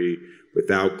Kyrie,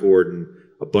 without Gordon,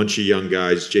 a bunch of young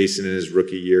guys, Jayson in his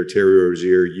rookie year, Terry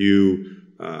Rozier, you,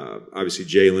 obviously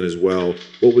Jaylen as well.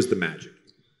 What was the magic?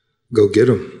 Go get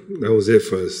them. That was it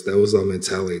for us. That was our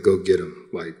mentality. Go get them.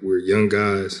 Like, we're young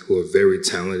guys who are very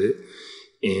talented,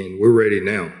 and we're ready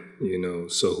now,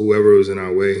 So whoever was in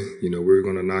our way, we were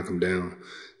going to knock them down.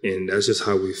 And that's just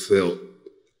how we felt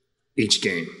each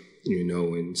game,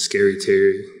 And Scary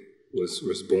Terry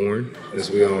was born,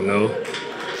 as we all know.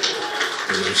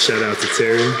 And shout out to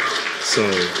Terry. So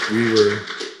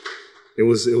it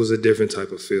was a different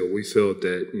type of feel. We felt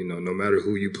that, no matter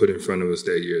who you put in front of us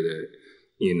that year, that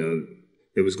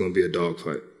it was going to be a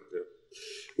dogfight. Yeah.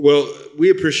 Well,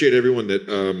 we appreciate everyone that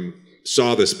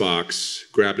saw this box,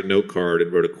 grabbed a note card,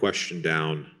 and wrote a question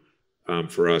down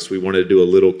for us. We wanted to do a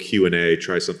little Q&A,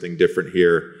 try something different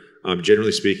here.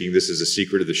 Generally speaking, this is a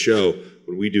secret of the show.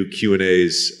 When we do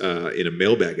Q&As in a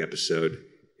mailbag episode,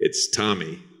 it's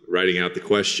Tommy writing out the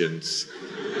questions.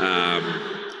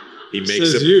 He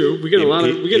makes up. We get a lot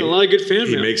of good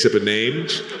fan mail. He makes up a name.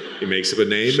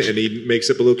 And he makes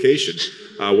up a location.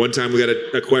 One time we got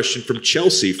a question from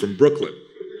Chelsea from Brooklyn.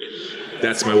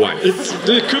 That's my wife.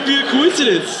 It could be a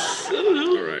coincidence. I don't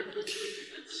know.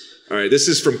 All right. This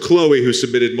is from Chloe, who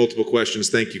submitted multiple questions.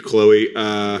 Thank you, Chloe.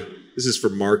 This is for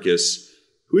Marcus.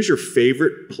 Who is your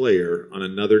favorite player on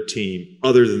another team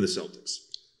other than the Celtics?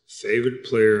 Favorite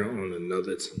player on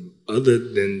another team other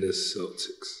than the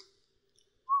Celtics?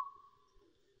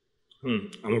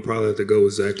 I'm going to probably have to go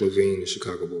with Zach LaVine, the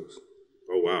Chicago Bulls.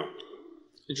 Oh, wow.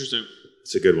 Interesting.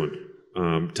 It's a good one.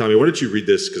 Tommy, why don't you read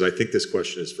this? Because I think this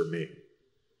question is for me.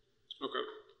 Okay.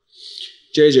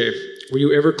 JJ, were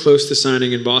you ever close to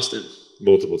signing in Boston?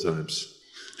 Multiple times.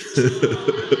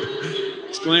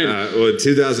 Explain. Well, in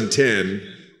 2010,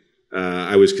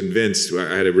 I was convinced.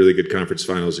 I had a really good conference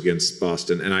finals against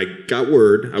Boston, and I got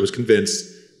word. I was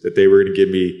convinced that they were going to give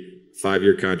me a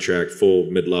 5-year contract,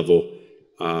 full mid-level.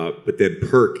 But then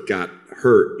Perk got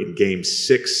hurt in Game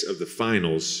 6 of the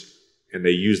finals, and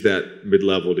they used that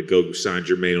mid-level to go sign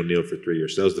Jermaine O'Neal for 3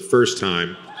 years. So that was the first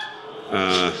time.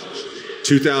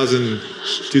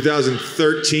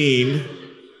 2013,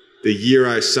 the year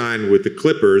I signed with the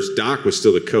Clippers, Doc was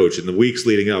still the coach. In the weeks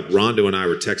leading up, Rondo and I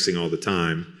were texting all the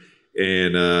time.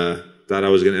 and thought I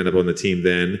was going to end up on the team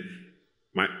then.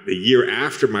 The year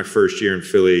after my first year in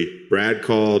Philly, Brad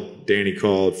called, Danny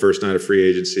called, first night of free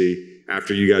agency,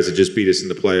 after you guys had just beat us in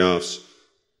the playoffs.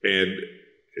 And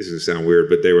this is going to sound weird,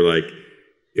 but they were like,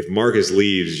 if Marcus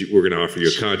leaves, we're going to offer you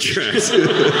a contract.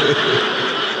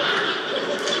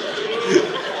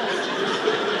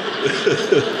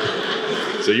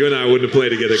 So you and I wouldn't have played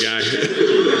together, guy.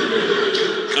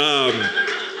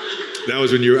 That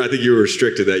was when I think you were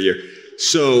restricted that year.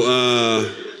 So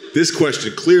this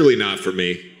question, clearly not for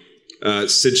me.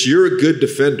 Since you're a good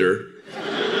defender,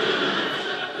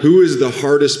 who is the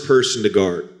hardest person to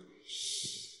guard?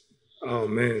 Oh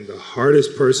man, the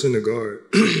hardest person to guard.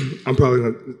 I'm probably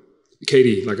gonna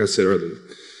KD, like I said earlier.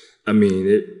 I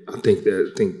mean, I think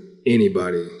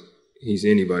anybody, he's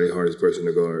anybody's hardest person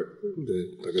to guard.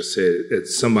 Like I said,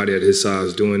 it's somebody at his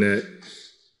size doing that,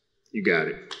 you got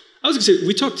it. I was gonna say,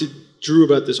 we talk to Drew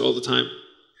about this all the time.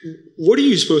 What are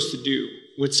you supposed to do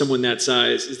when someone that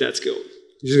size is that skilled?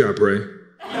 You just gotta pray.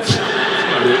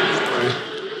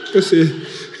 That's it.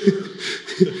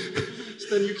 There's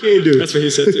nothing you can't do. That's what he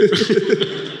said too.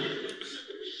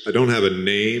 I don't have a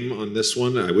name on this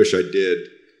one. I wish I did,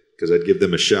 because I'd give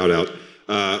them a shout out.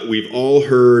 We've all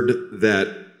heard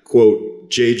that, quote,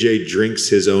 JJ drinks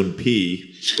his own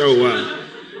pee. Oh, wow.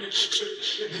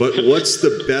 But what's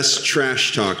the best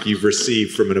trash talk you've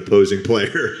received from an opposing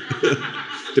player?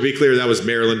 To be clear, that was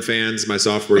Maryland fans my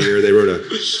sophomore year. They wrote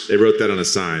that on a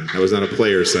sign. That was not a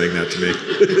player saying that to me.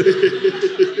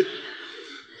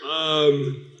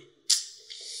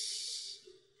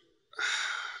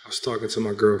 I was talking to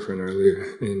my girlfriend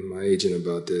earlier and my agent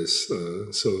about this.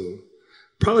 So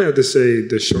probably have to say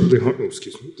the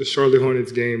Charlotte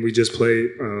Hornets game we just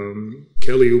played.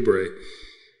 Kelly Oubre,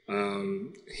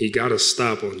 he got a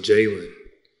stop on Jaylen,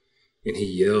 and he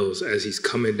yells as he's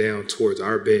coming down towards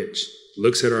our bench,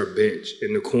 looks at our bench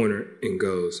in the corner and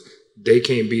goes, "They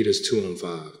can't beat us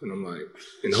 2-on-5." And I'm like,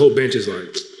 and the whole bench is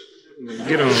like,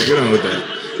 get on with that.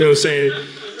 You know what I'm saying?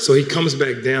 So he comes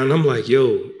back down, and I'm like,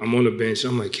 yo, I'm on the bench.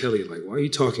 I'm like, Kelly, like, why are you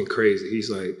talking crazy? He's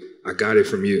like, I got it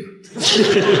from you.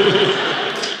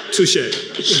 Touche.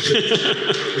 What's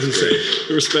he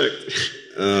say? Respect.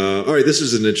 All right, this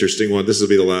is an interesting one. This will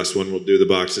be the last one. We'll do the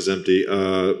box is empty.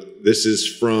 This is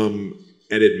from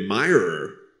an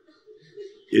admirer.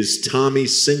 Is Tommy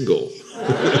single?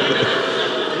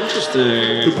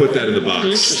 Interesting. Who put that in the box?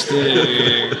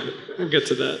 Interesting. We'll get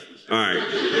to that. All right.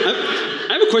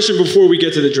 I have a question before we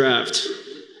get to the draft.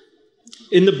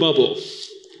 In the bubble,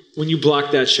 when you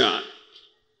blocked that shot,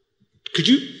 could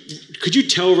you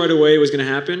tell right away it was going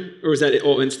to happen, or was that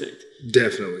all instinct?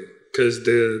 Definitely, because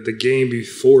the game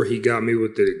before he got me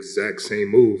with the exact same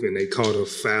move, and they called a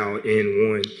foul and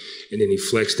one, and then he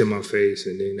flexed in my face,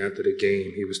 and then after the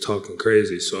game he was talking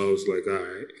crazy. So I was like, all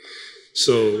right.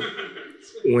 So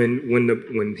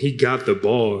when he got the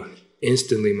ball,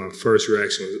 instantly my first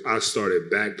reaction was I started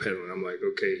backpedaling. I'm like,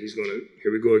 okay,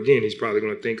 here we go again. He's probably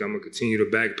gonna think I'm gonna continue to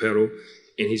backpedal,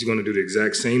 and he's gonna do the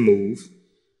exact same move.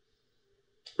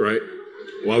 Right?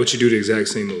 Why would you do the exact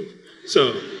same move?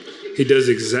 So he does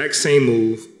the exact same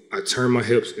move. I turn my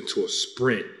hips into a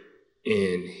sprint,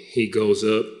 and he goes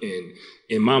up, and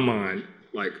in my mind,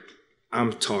 like,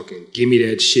 I'm talking, give me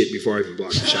that shit before I even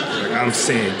block the shot. Like, I'm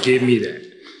saying, give me that.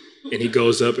 And he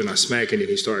goes up, and I smack it, and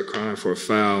he started crying for a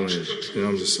foul, and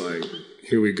I'm just like,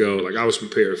 here we go. Like, I was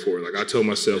prepared for it. Like, I told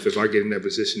myself, if I get in that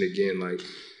position again, like,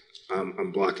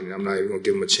 I'm blocking it. I'm not even going to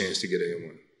give him a chance to get in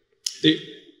one.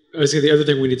 I was saying the other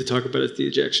thing we need to talk about is the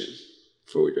ejection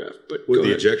before we draft. But what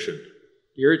the ejection?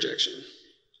 Your ejection.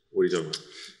 What are you talking about?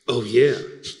 Oh yeah,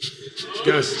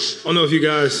 guys. I don't know if you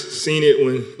guys seen it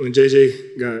when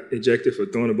JJ got ejected for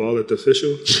throwing the ball at the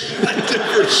official. I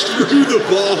never threw the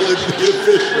ball at the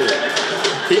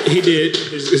official. He did.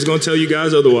 He's going to tell you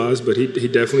guys otherwise, but he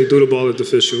definitely threw the ball at the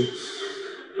official.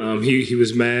 He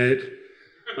was mad.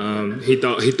 He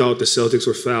thought the Celtics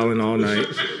were fouling all night.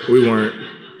 We weren't.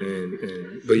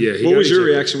 But yeah. What was your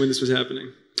reaction when this was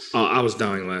happening? I was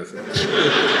dying laughing.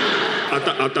 I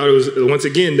thought it was, once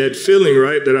again, that feeling,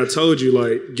 right, that I told you,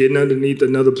 like, getting underneath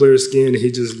another player's skin and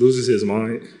he just loses his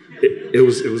mind. It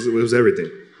was everything.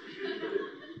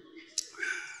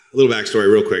 A little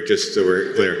backstory real quick, just so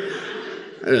we're clear.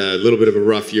 I had a little bit of a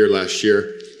rough year last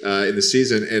year in the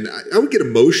season, and I would get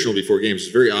emotional before games. It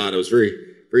was very odd. I was very,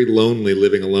 very lonely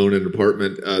living alone in an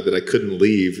apartment that I couldn't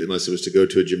leave unless it was to go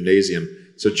to a gymnasium.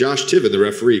 So Josh Tiven, the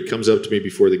referee, comes up to me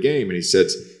before the game, and he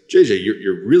says, JJ,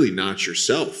 you're really not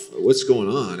yourself. What's going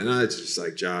on? And I was just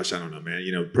like, Josh, I don't know, man.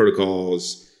 You know,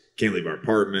 protocols, can't leave our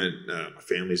apartment. My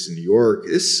family's in New York.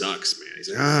 This sucks, man. He's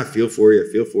like, I feel for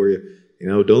you.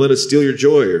 don't let us steal your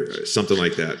joy or something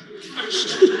like that.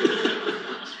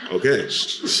 Okay,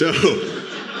 so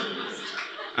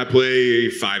I play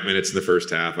 5 minutes in the first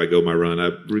half. I go my run.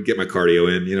 I get my cardio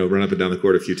in, run up and down the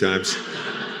court a few times.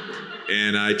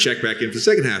 And I check back in for the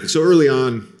second half. And so early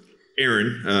on,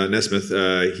 Aaron Nesmith,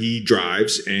 he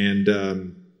drives, and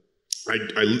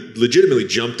I legitimately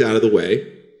jumped out of the way,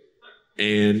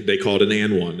 and they called an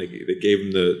and one. They gave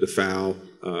him the foul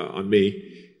on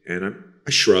me, and I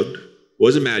shrugged.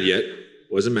 Wasn't mad yet.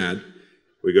 Wasn't mad.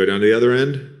 We go down to the other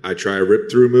end. I try a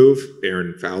rip-through move.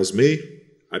 Aaron fouls me.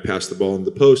 I pass the ball in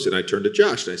the post, and I turned to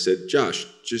Josh, and I said, Josh,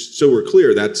 just so we're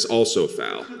clear, that's also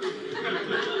foul.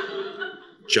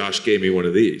 Josh gave me one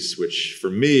of these, which for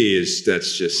me it's a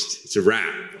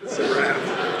wrap. It's a wrap.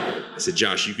 I said,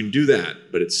 Josh, you can do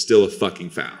that, but it's still a fucking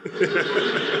foul.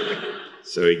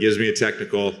 So he gives me a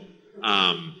technical.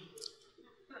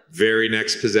 Very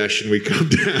next possession, we come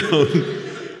down.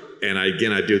 And I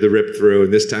do the rip through,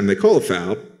 and this time they call a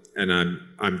foul, and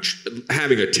I'm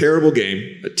having a terrible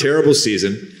game, a terrible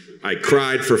season. I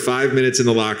cried for 5 minutes in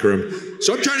the locker room,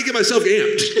 so I'm trying to get myself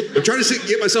amped. I'm trying to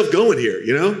get myself going here,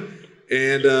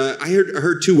 And I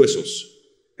heard two whistles,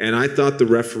 and I thought the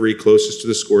referee closest to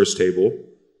the scores table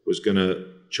was going to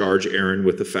charge Aaron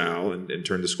with the foul and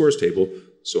turn the scores table.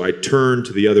 So I turned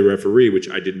to the other referee, which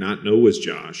I did not know was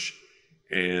Josh,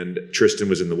 and Tristan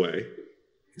was in the way.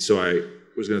 So I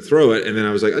was going to throw it, and then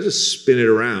I was like, I'll just spin it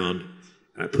around,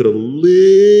 and I put a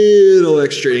little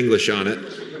extra English on it.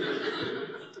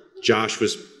 Josh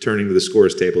was turning to the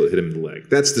scores table, it hit him in the leg.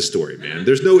 That's the story, man.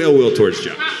 There's no ill will towards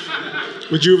Josh.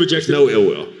 Would you have ejected No ill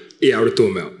will. Yeah, I would have threw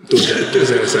him out. Get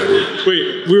his ass out of here.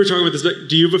 Wait, we were talking about this.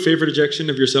 Do you have a favorite ejection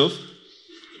of yourself?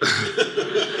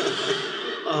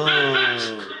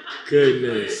 Oh,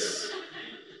 goodness.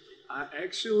 I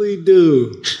actually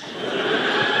do.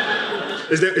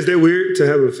 Is that weird to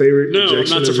have a favorite No, I'm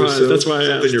ejection not of surprised. yourself? That's why I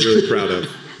asked. Something you're really proud of.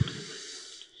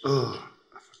 Oh,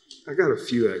 I got a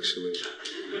few, actually.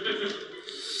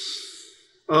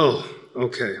 Oh,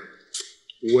 okay.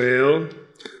 Well,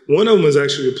 one of them was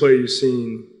actually a play you've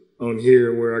seen on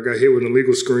here where I got hit with an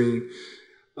illegal screen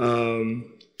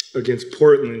against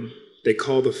Portland. They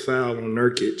called a foul on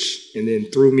Nurkic and then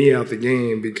threw me out the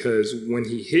game because when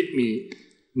he hit me,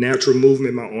 natural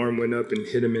movement, my arm went up and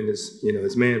hit him in his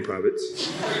man privates.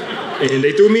 And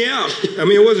they threw me out. I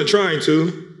mean, I wasn't trying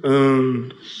to,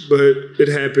 but it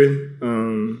happened.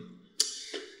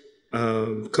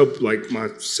 Like my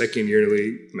second year in the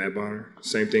league, Matt Bonner,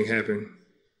 same thing happened.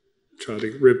 Tried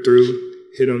to rip through,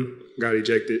 hit him, got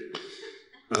ejected.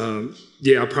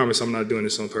 I promise I'm not doing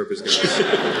this on purpose, guys.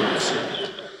 I promise.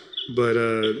 But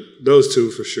those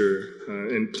two for sure,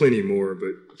 and plenty more,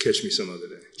 but catch me some other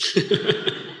day.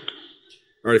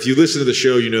 All right, if you listen to the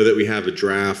show, you know that we have a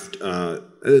draft.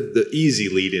 The easy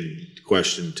lead-in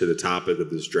question to the topic of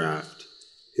this draft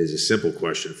is a simple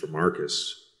question for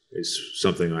Marcus. It's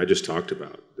something I just talked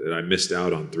about that I missed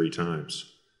out on 3 times.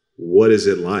 What is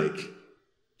it like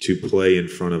to play in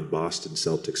front of Boston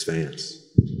Celtics fans?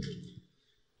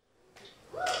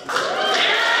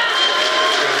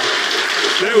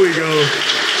 There we go.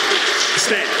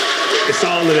 Stat. It's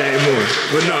all of that and more.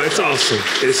 But no, it's awesome.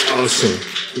 It's awesome.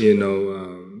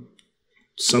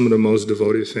 Some of the most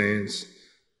devoted fans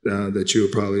that you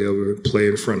would probably ever play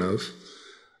in front of.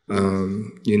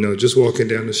 Just walking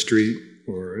down the street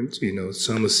or,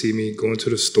 some will see me going to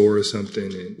the store or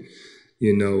something and,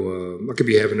 I could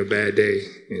be having a bad day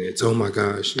and it's, oh my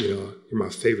gosh, you're my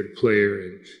favorite player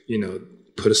and,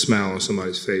 put a smile on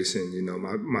somebody's face and,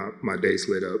 my day's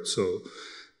lit up. So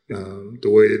the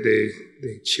way that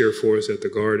they cheer for us at the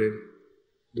Garden,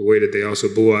 the way that they also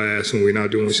boo our ass when we're not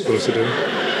doing what we're supposed to do.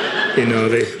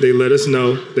 They let us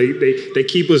know. They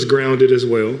keep us grounded as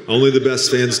well. Only the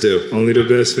best fans do. Only the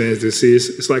best fans do. See,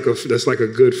 that's like a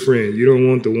good friend. You don't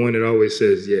want the one that always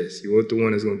says yes. You want the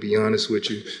one that's going to be honest with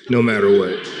you no matter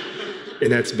what. And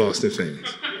that's Boston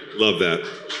fans. Love that.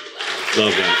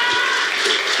 Love that.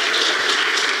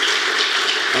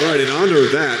 All right, in honor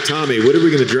of that, Tommy, what are we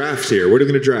going to draft here? What are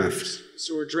we going to draft?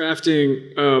 So we're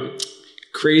drafting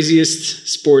craziest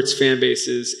sports fan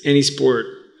bases, any sport,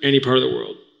 any part of the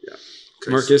world. Yeah.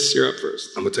 Okay. Marcus, you're up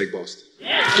first. I'm going to take Boston. No.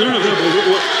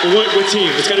 What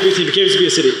team? It's got to be a team. It can't just be a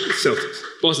city. Celtics.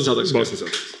 Boston Celtics. Boston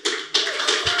Celtics.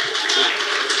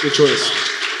 Good choice.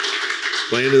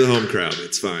 Play into the home crowd.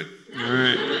 It's fine. All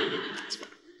right. It's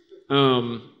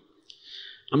fine.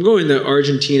 I'm going to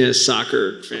Argentina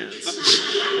soccer fans.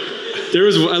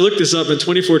 I looked this up in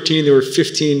 2014. There were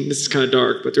 15. This is kind of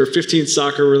dark, but there were 15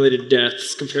 soccer-related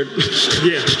deaths compared to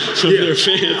their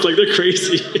fans. Like they're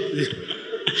crazy.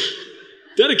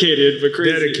 Dedicated, but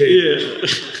crazy. Dedicated. Yeah.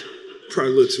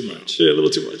 Probably a little too much. Yeah, a little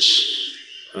too much.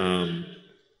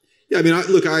 Yeah, I mean,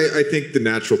 I think the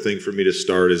natural thing for me to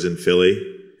start is in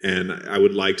Philly, and I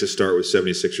would like to start with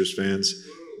 76ers fans,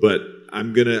 but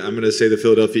I'm gonna say the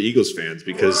Philadelphia Eagles fans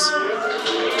because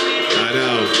I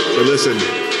know. But listen,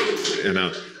 you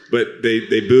know, but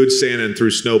they booed Santa and threw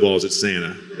snowballs at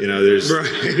Santa. You know, there's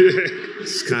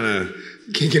it's kind of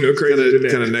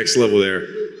next level there.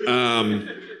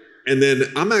 And then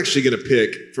I'm actually going to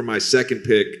pick for my second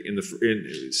pick in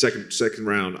second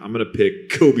round. I'm going to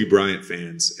pick Kobe Bryant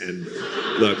fans. And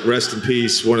look, rest in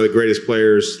peace, one of the greatest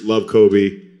players. Love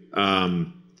Kobe.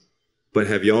 But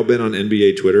have y'all been on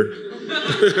NBA Twitter?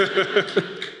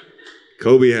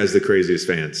 Kobe has the craziest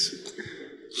fans.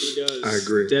 He does. I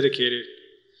agree. Dedicated.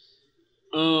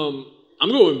 I'm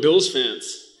going Bills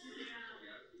fans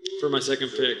for my second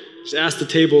pick. Just ask the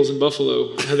tables in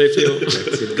Buffalo how they feel.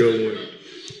 That's a good one.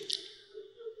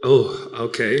 Oh,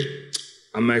 okay.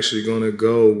 I'm actually going to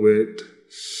go with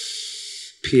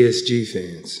PSG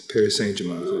fans, Paris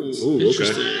Saint-Germain fans. Ooh,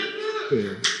 Interesting. okay.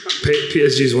 Yeah.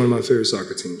 PSG is one of my favorite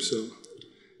soccer teams, so,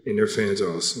 and their fans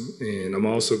are awesome. And I'm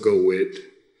also go with,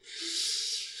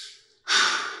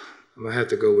 I'm going to have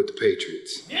to go with the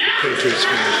Patriots. Yeah! The Patriots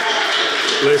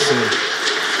fans. Listen.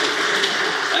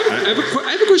 I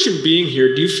have a question being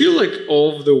here. Do you feel like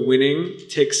all of the winning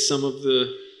takes some of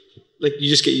the, like you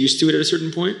just get used to it at a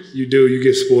certain point? You do. You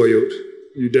get spoiled.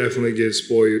 You definitely get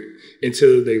spoiled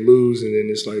until they lose, and then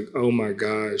it's like, oh my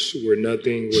gosh, we're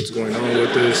nothing. What's going on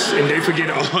with this? And they forget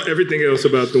everything else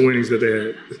about the winnings that they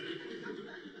had.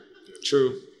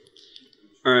 True.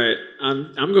 All right,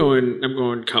 I'm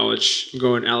going college. I'm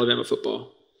going Alabama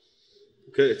football.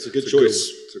 Okay, it's a good choice.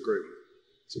 It's a great one.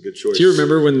 It's a good choice. Do you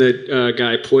remember when the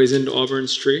guy poisoned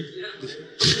Auburn's tree?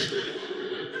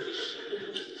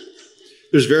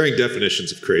 There's varying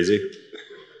definitions of crazy.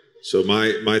 So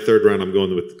my third round, I'm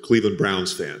going with Cleveland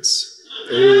Browns fans.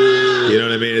 You know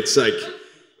what I mean? It's like,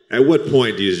 at what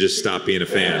point do you just stop being a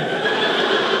fan?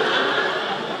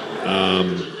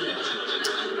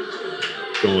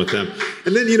 Going with them.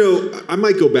 And then, you know, I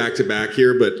might go back to back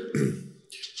here, but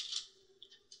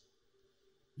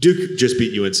Duke just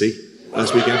beat UNC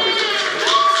last weekend.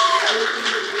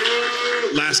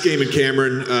 Last game in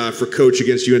Cameron for coach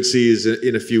against UNC is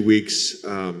in a few weeks.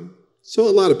 So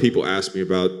a lot of people ask me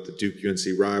about the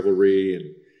Duke-UNC rivalry,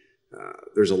 and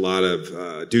there's a lot of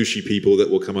douchey people that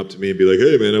will come up to me and be like,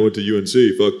 hey, man, I went to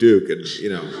UNC, fuck Duke, and, you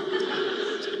know,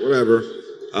 whatever.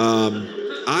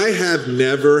 I have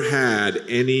never had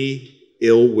any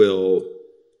ill will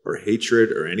or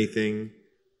hatred or anything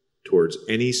towards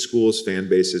any school's fan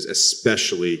bases,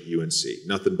 especially UNC.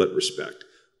 Nothing but respect.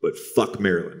 But fuck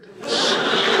Maryland. So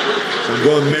I'm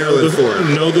going Maryland for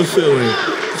it. Know the feeling.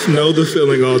 Know the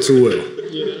feeling all too well.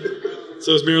 Yeah.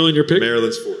 So is Maryland your pick?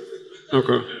 Maryland's fourth.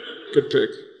 Okay. Good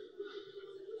pick.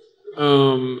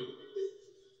 I'm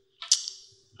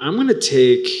gonna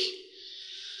take.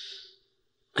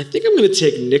 I think I'm gonna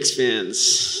take Knicks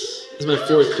fans as my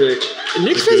fourth pick. And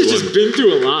Knicks fans have just been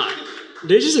through a lot.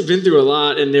 They just have been through a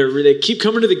lot, and they keep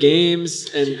coming to the games,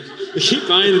 and they keep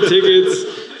buying the tickets.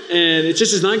 And it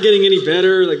just is not getting any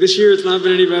better. Like this year, it's not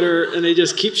been any better. And they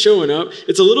just keep showing up.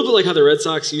 It's a little bit like how the Red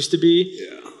Sox used to be.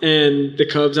 Yeah. And the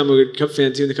Cubs, I'm a Cub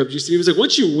fan too, and the Cubs used to be. It was like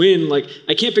once you win, like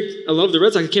I love the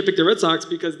Red Sox. I can't pick the Red Sox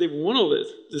because they've won all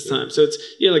this time. So it's,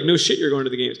 like no shit you're going to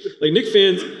the games. Like Knicks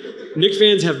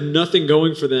fans have nothing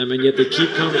going for them, and yet they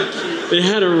keep coming. They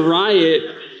had a riot.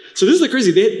 So this is like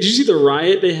crazy. Did you see the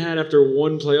riot they had after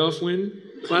one playoff win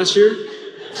last year?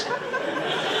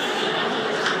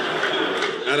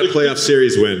 Had a playoff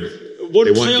series win. One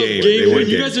they won playoff game. They won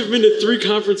you guys have been to 3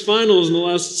 conference finals in the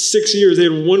last 6 years. They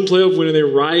had one playoff win and they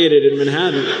rioted in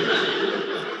Manhattan.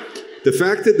 The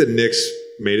fact that the Knicks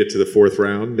made it to the fourth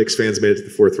round, Knicks fans made it to the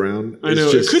fourth round. I know.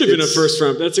 It could have been a first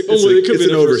round. It could have it's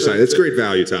been an oversight. It's great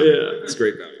value, Tom. Yeah. It's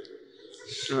great value.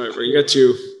 All right, bro. You got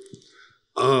two.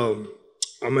 I'm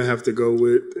going to have to go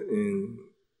with, and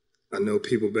I know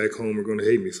people back home are going to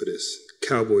hate me for this,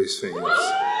 Cowboys fans.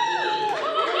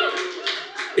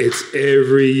 It's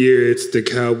every year, it's the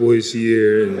Cowboys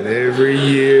year, and every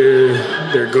year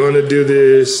they're going to do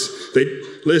this. They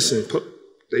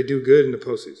do good in the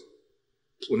postseason.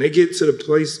 When they get to the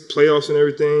playoffs and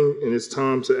everything, and it's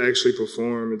time to actually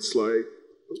perform, it's like,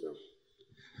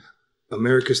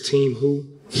 America's team who?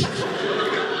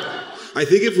 I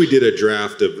think if we did a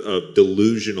draft of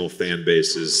delusional fan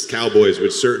bases, Cowboys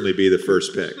would certainly be the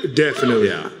first pick. Definitely.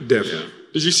 Yeah. Definitely. Yeah.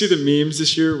 Did you see the memes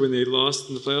this year when they lost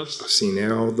in the playoffs? I've seen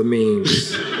all the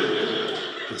memes.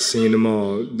 I've seen them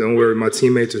all. Don't worry, my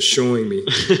teammates are showing me,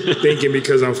 thinking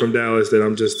because I'm from Dallas that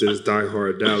I'm just this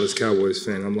diehard Dallas Cowboys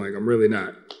fan. I'm like, I'm really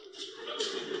not.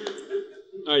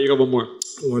 All right, you got one more.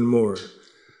 One more.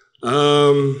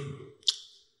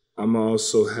 I'm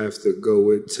also have to go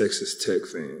with Texas Tech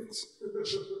fans.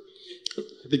 I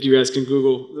think you guys can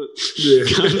Google the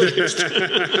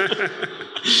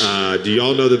Do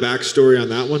y'all know the backstory on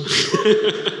that one?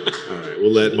 All right,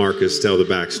 we'll let Marcus tell the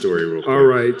backstory real quick. All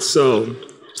right, so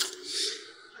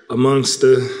amongst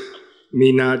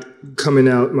me not coming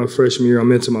out my freshman year,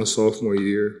 I'm into my sophomore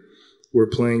year. We're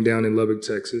playing down in Lubbock,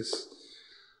 Texas.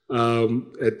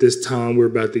 At this time, we're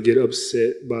about to get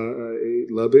upset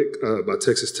by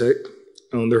Texas Tech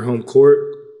on their home court.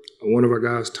 One of our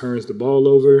guys turns the ball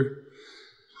over.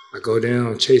 I go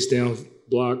down, chase down,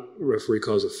 block. Referee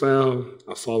calls a foul.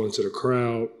 I fall into the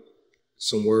crowd.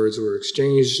 Some words were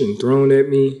exchanged and thrown at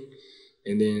me.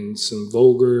 And then some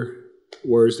vulgar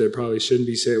words that probably shouldn't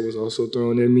be said was also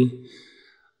thrown at me.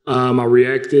 I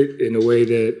reacted in a way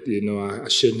that, I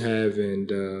shouldn't have,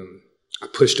 and I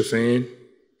pushed a fan.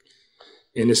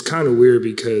 And it's kind of weird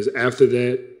because after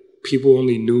that, people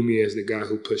only knew me as the guy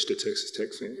who pushed the Texas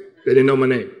Tech fan. They didn't know my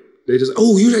name. They just,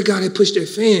 oh, you're that guy that pushed that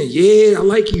fan. Yeah, I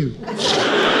like you.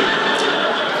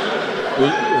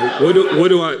 What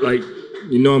do I, like,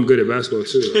 I'm good at basketball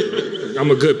too. Like,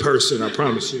 I'm a good person, I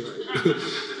promise you.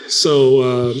 So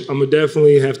I'm going to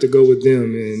definitely have to go with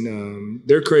them. And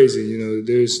they're crazy.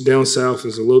 There's down south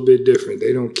is a little bit different.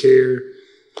 They don't care.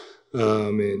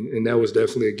 And that was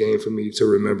definitely a game for me to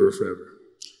remember forever.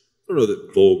 I don't know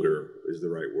that vulgar is the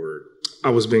right word. I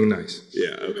was being nice.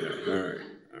 Yeah, okay. All right.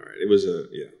 It was All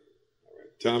right.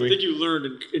 Tommy? I think you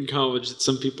learned in college that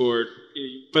some people are,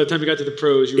 by the time you got to the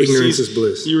pros, you were ignorance is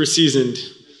bliss. You were seasoned.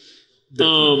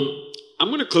 I'm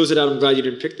going to close it out. I'm glad you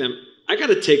didn't pick them. I got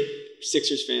to take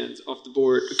Sixers fans off the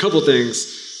board. A couple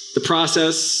things. The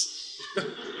process.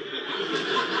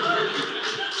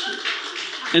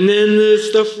 And then the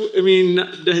stuff,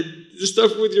 the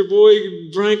stuff with your boy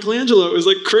Brian Colangelo is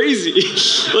like crazy.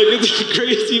 It's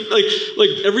crazy. Like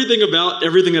everything about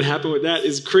everything that happened with that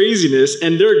is craziness.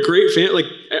 And they're a great fan. Like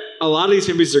a lot of these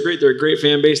fan bases are great. They're a great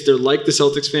fan base. They're like the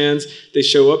Celtics fans. They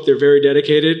show up. They're very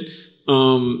dedicated.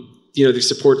 They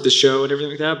support the show and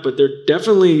everything like that. But they're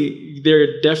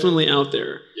definitely out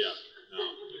there. Yeah.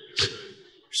 No.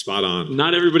 Spot on.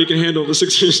 Not everybody can handle the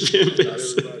Sixers fan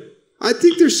base. I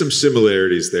think there's some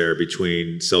similarities there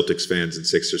between Celtics fans and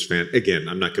Sixers fans. Again,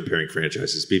 I'm not comparing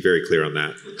franchises. Be very clear on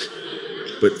that.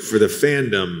 But for the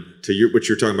fandom, what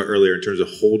you were talking about earlier in terms of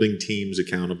holding teams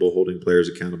accountable, holding players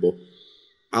accountable,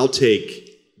 I'll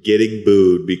take getting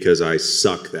booed because I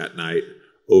suck that night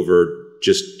over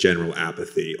just general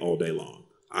apathy all day long.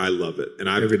 I love it. And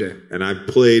every day. And I've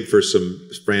played for some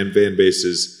fan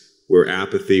bases where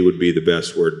apathy would be the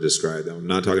best word to describe them. I'm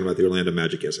not talking about the Orlando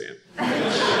Magic. Yes, I am.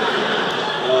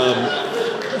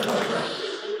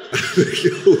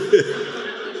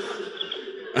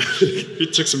 He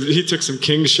took some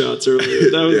king shots earlier.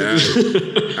 That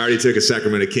was I already took a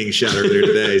Sacramento Kings shot earlier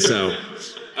today. So,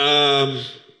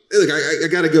 look, I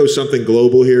got to go something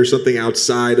global here, something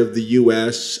outside of the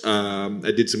U.S. I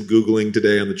did some Googling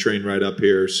today on the train ride up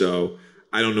here, so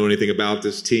I don't know anything about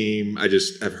this team. I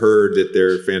just have heard that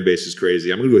their fan base is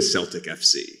crazy. I'm going to go with Celtic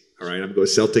FC. All right, I'm going to go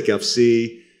with Celtic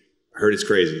FC. I heard it's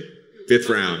crazy. 5th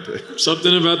round.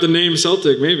 Something about the name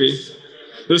Celtic, maybe.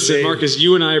 Listen, Marcus,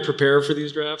 you and I prepare for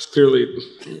these drafts. Clearly,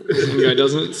 the guy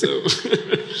doesn't. So,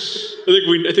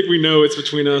 I think we know it's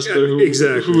between us, but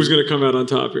who's going to come out on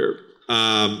top here?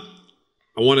 I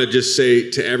want to just say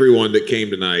to everyone that came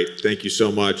tonight, thank you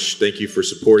so much. Thank you for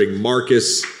supporting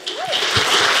Marcus.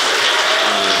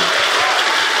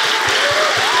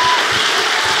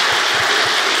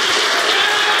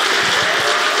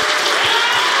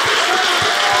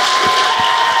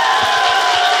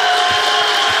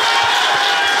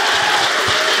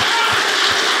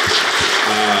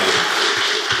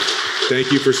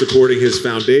 Thank you for supporting his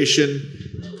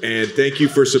foundation, and thank you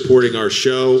for supporting our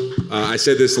show. I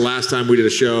said this the last time we did a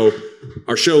show.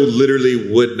 Our show literally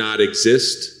would not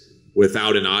exist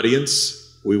without an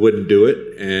audience. We wouldn't do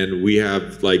it, and we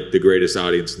have like the greatest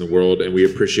audience in the world, and we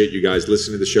appreciate you guys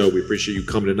listening to the show. We appreciate you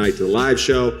coming tonight to the live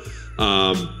show.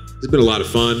 It's been a lot of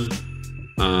fun.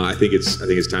 I think it's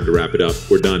time to wrap it up.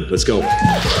 We're done. Let's go.